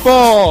 Throwing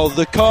for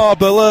the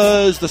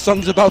Corbellers. The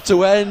song's about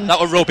to end. That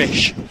was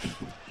rubbish.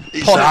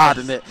 It's hard,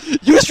 isn't it?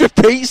 You just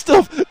repeat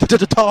stuff.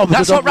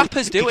 That's what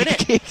rappers do,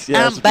 isn't it?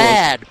 Yeah, I'm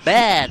bad.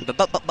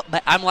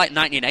 I'm like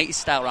 1980s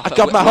style rapper. I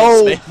got my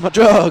hole, my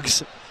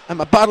drugs, and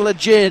my bottle of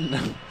gin.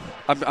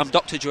 I'm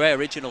Dr. Dre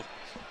original.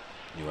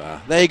 You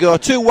are. There you go.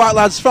 2 white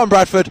lads from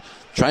Bradford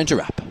trying to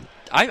rap.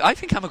 I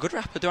think I'm a good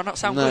rapper. Do I not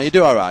sound good? No, you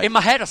do alright. In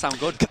my head I sound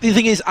good. The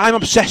thing is, I'm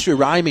obsessed with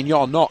rhyming,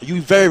 you're not. You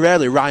very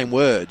rarely rhyme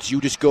words. You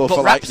just go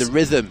for like the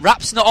rhythm.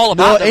 Rap's not all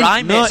about the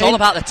rhyme, it's all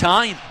about the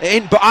time.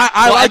 But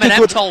I like Eminem a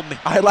good told me.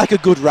 I like a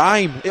good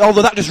rhyme.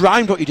 Although that just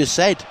rhymed what you just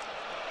said.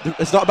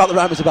 It's not about the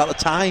rhyme, it's about the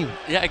time.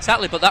 Yeah,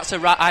 exactly, but that's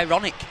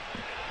ironic.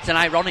 It's an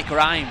ironic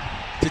rhyme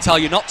to tell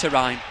you not to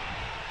rhyme.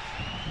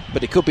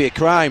 But it could be a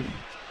crime.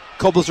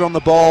 Cobblers are on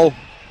the ball.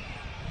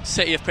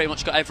 City have pretty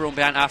much got everyone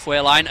behind halfway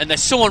line, and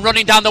there's someone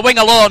running down the wing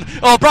alone.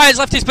 Oh, Brian's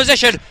left his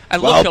position,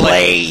 and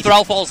luckily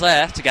Thrall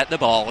there to get the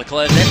ball. He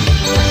clears it.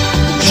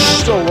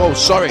 Oh,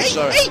 sorry.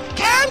 Hey,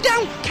 calm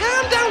down.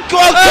 Go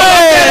on,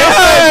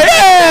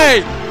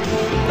 hey!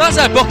 That's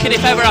a booking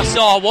if ever I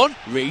saw one.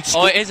 Reid.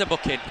 Oh, it is a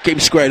booking. Keep him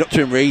squared up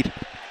to him, Reid.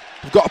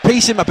 I've got a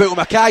piece in my boot of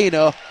my car, you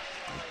know.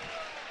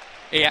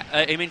 Yeah,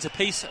 he means a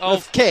piece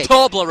of cake.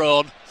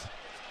 Toblerone.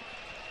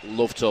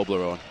 Love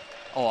Toblerone.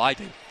 Oh, I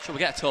do. Shall we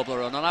get a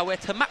Toblerone on our way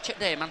to Match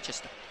Day in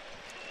Manchester?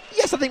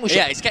 Yes, I think we should.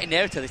 Yeah, it's getting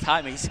nearer to the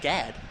time. He's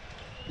scared.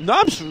 No,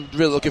 I'm just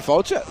really looking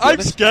forward to it.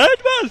 I'm scared,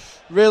 man.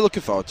 Really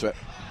looking forward to it.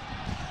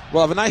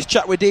 We'll have a nice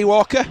chat with D.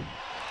 Walker.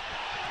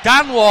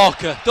 Dan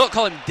Walker. Don't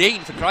call him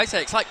Dean, for Christ's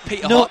sake. It's like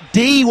Peter Horn. No,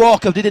 D.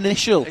 Walker did an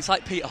initial. It's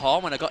like Peter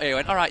Horn when I got here. He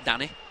went, all right,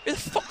 Danny. Who the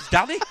fuck's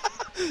Danny?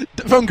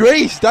 From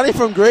Greece. Danny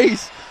from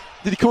Greece.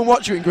 Did he come and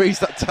watch you in Greece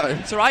that time?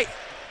 It's all right,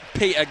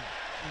 Peter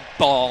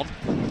Born.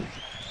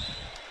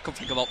 Couldn't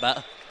think of what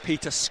better.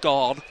 Peter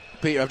Scorn.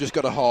 Peter, I've just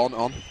got a horn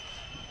on.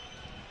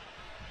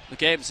 The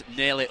game's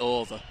nearly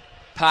over.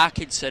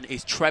 Parkinson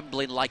is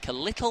trembling like a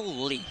little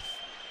leaf.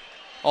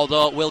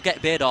 Although we'll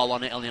get Beardall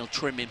on it and he'll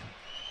trim him.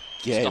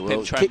 Yeah, Stop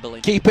him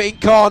trembling. Keep it in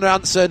corner,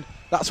 Anson.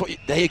 That's what.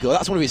 There you go.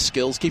 That's one of his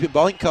skills. Keep it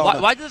ball in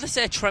corner. Why do they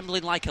say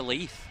trembling like a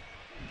leaf?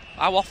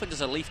 How often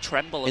does a leaf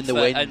tremble in the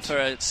wind? And for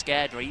a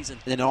scared reason?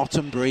 In an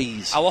autumn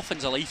breeze. How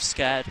often's a leaf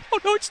scared? Oh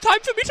no, it's time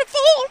for me to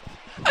fall.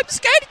 I'm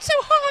scared, it's so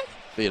high.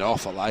 Be an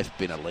awful life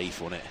being a leaf,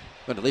 wouldn't it?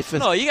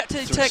 No, you get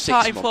to take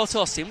part in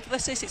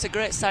photosynthesis. It's a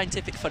great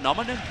scientific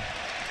phenomenon.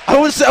 I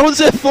wouldn't say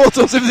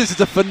photosynthesis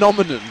is a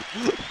phenomenon.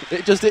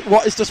 It's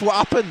just what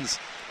happens.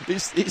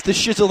 It's the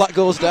shizzle that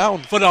goes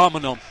down.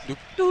 Phenomenon.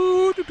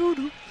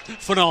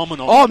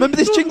 Phenomenal. Oh, remember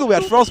this jingle we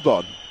had for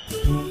Osborne?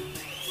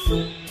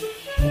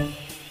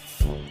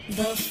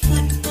 The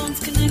flat bone's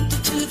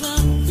connected to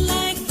the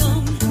leg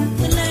bone.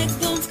 The leg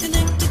bone's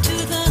connected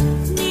to the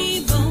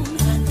knee bone.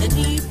 The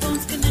knee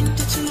bone's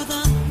connected to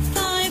the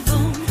thigh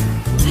bone.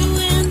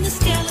 Doing the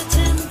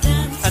skeleton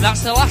dance. And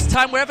that's the last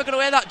time we're ever going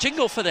to hear that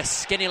jingle for this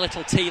skinny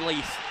little tea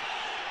leaf.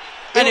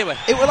 Anyway.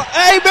 It was like,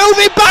 hey, move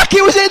it back,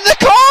 it was in the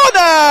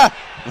corner!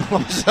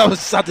 I was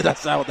sad that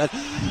that's out then.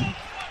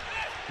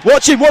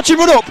 Watch him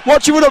run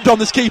up, Dom,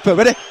 this keeper,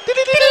 ready?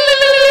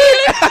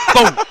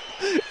 Boom.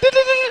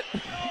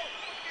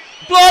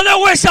 Blow the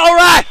whistle,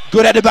 right?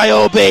 Good header by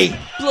OB.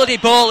 Bloody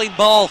bowling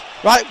ball.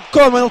 Right,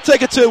 come on, we'll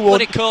take a 2-1.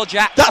 Bloody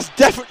Kojak. That's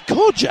definitely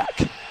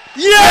Kojak.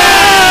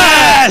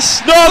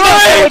 Yes! No,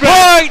 3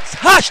 points!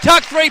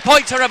 Hashtag 3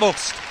 points are a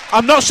must.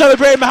 I'm not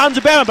celebrating, my hands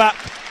are behind my back.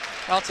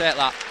 I'll take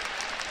that.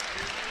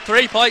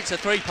 3 points are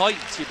 3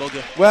 points, you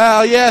bugger.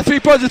 Well, yeah, 3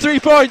 points are 3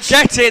 points.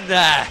 Get in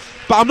there.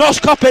 But I'm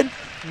not clapping.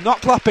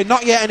 Not clapping,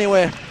 not yet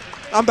anyway.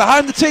 I'm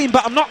behind the team,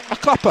 but I'm not a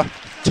clapper.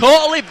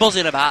 Totally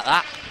buzzing about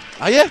that.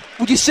 Are you?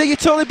 Would you say you're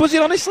totally buzzing,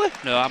 honestly?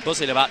 No, I'm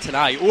buzzing about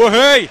tonight.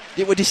 Woohoo!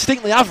 It was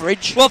distinctly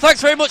average. Well,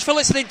 thanks very much for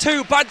listening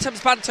to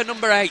Bantam's Banter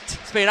number 8.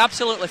 It's been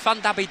absolutely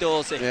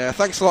fan-dabby-dozy. Yeah,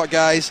 thanks a lot,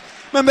 guys.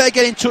 Remember to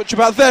get in touch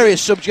about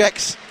various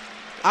subjects.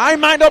 I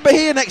might not be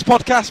here next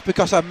podcast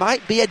because I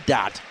might be a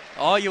dad.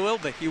 Oh, you will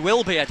be. You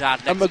will be a dad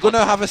next And we're going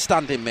to have a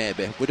stand-in,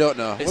 maybe. We don't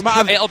know. We might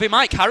have... It'll be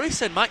Mike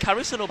Harrison. Mike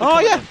Harrison will be Oh,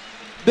 coming yeah. on.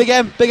 Big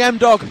M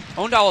dog. I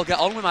wonder how I'll get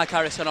on with Mike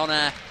Harrison on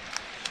air.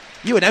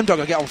 You and M dog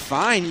will get on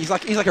fine. He's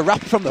like a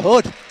rapper from the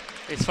hood.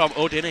 It's from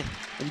Hood, isn't he?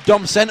 And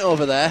Dom Sent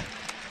over there.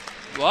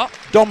 What?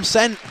 Dom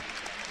Sent.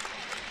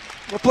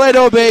 We played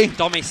OB.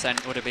 Dommy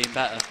Sent would have been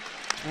better.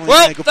 Oh,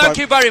 Well, yeah, good thank point.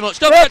 you very much.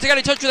 Don't forget to get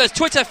in touch with us.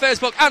 Twitter,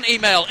 Facebook and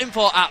email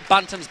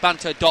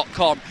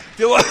info@bantamsbanter.com. If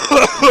you want...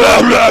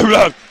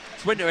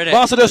 It's winter, innit?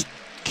 Whilst I just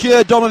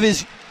cure Dom of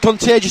his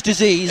contagious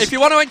disease. If you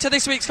want to enter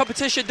this week's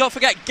competition, don't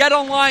forget, get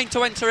online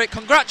to enter it.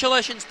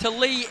 Congratulations to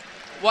Lee,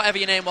 whatever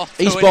your name was.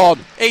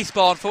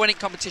 Eastbourne for winning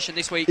competition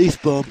this week.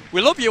 Eastbourne.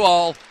 We love you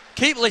all.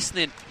 Keep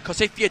listening,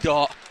 because if you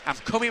don't, I'm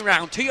coming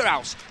round to your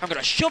house. I'm going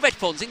to shove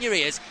headphones in your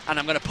ears, and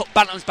I'm going to put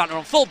Bantam's Banter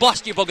on full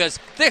blast, you buggers.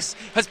 This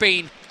has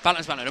been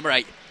Bantam's Banter number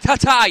 8.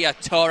 Ta-ta, you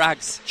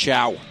Torags.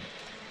 Ciao. You've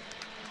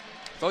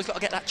always got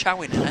to get that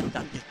chow in there,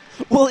 haven't you?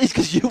 Well, it's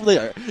because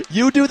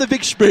you do the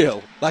big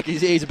spiel, like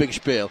it is a big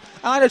spiel,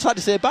 and I just like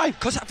to say bye.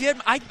 Because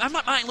I'm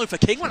like Martin Luther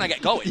King when I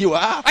get going. You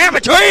are. I have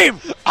a dream!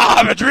 I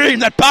have a dream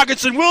that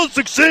Parkinson will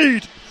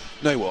succeed.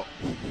 No, what?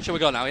 Shall we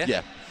go now, yeah?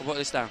 Yeah. I'll put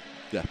this down.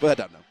 Yeah, put that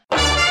down now.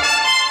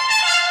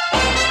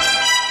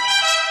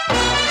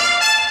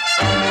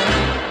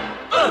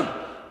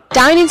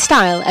 Dine in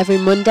style every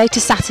Monday to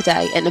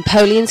Saturday at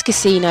Napoleon's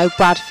Casino,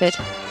 Bradford.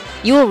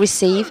 You will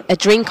receive a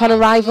drink on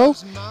arrival,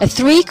 a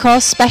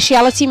 3-course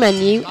speciality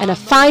menu and a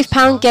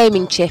 £5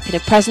 gaming chip in a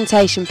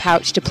presentation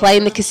pouch to play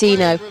in the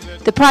casino.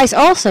 The price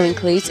also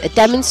includes a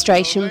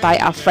demonstration by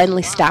our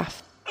friendly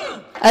staff.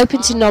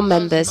 Open to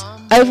non-members,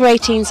 over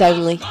 18s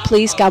only,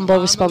 please gamble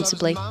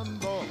responsibly.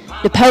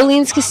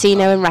 Napoleon's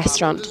Casino and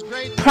Restaurant,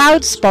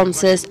 proud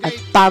sponsors of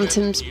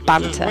Bantam's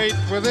Banter. Wait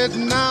with it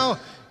now,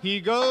 he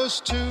goes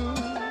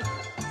to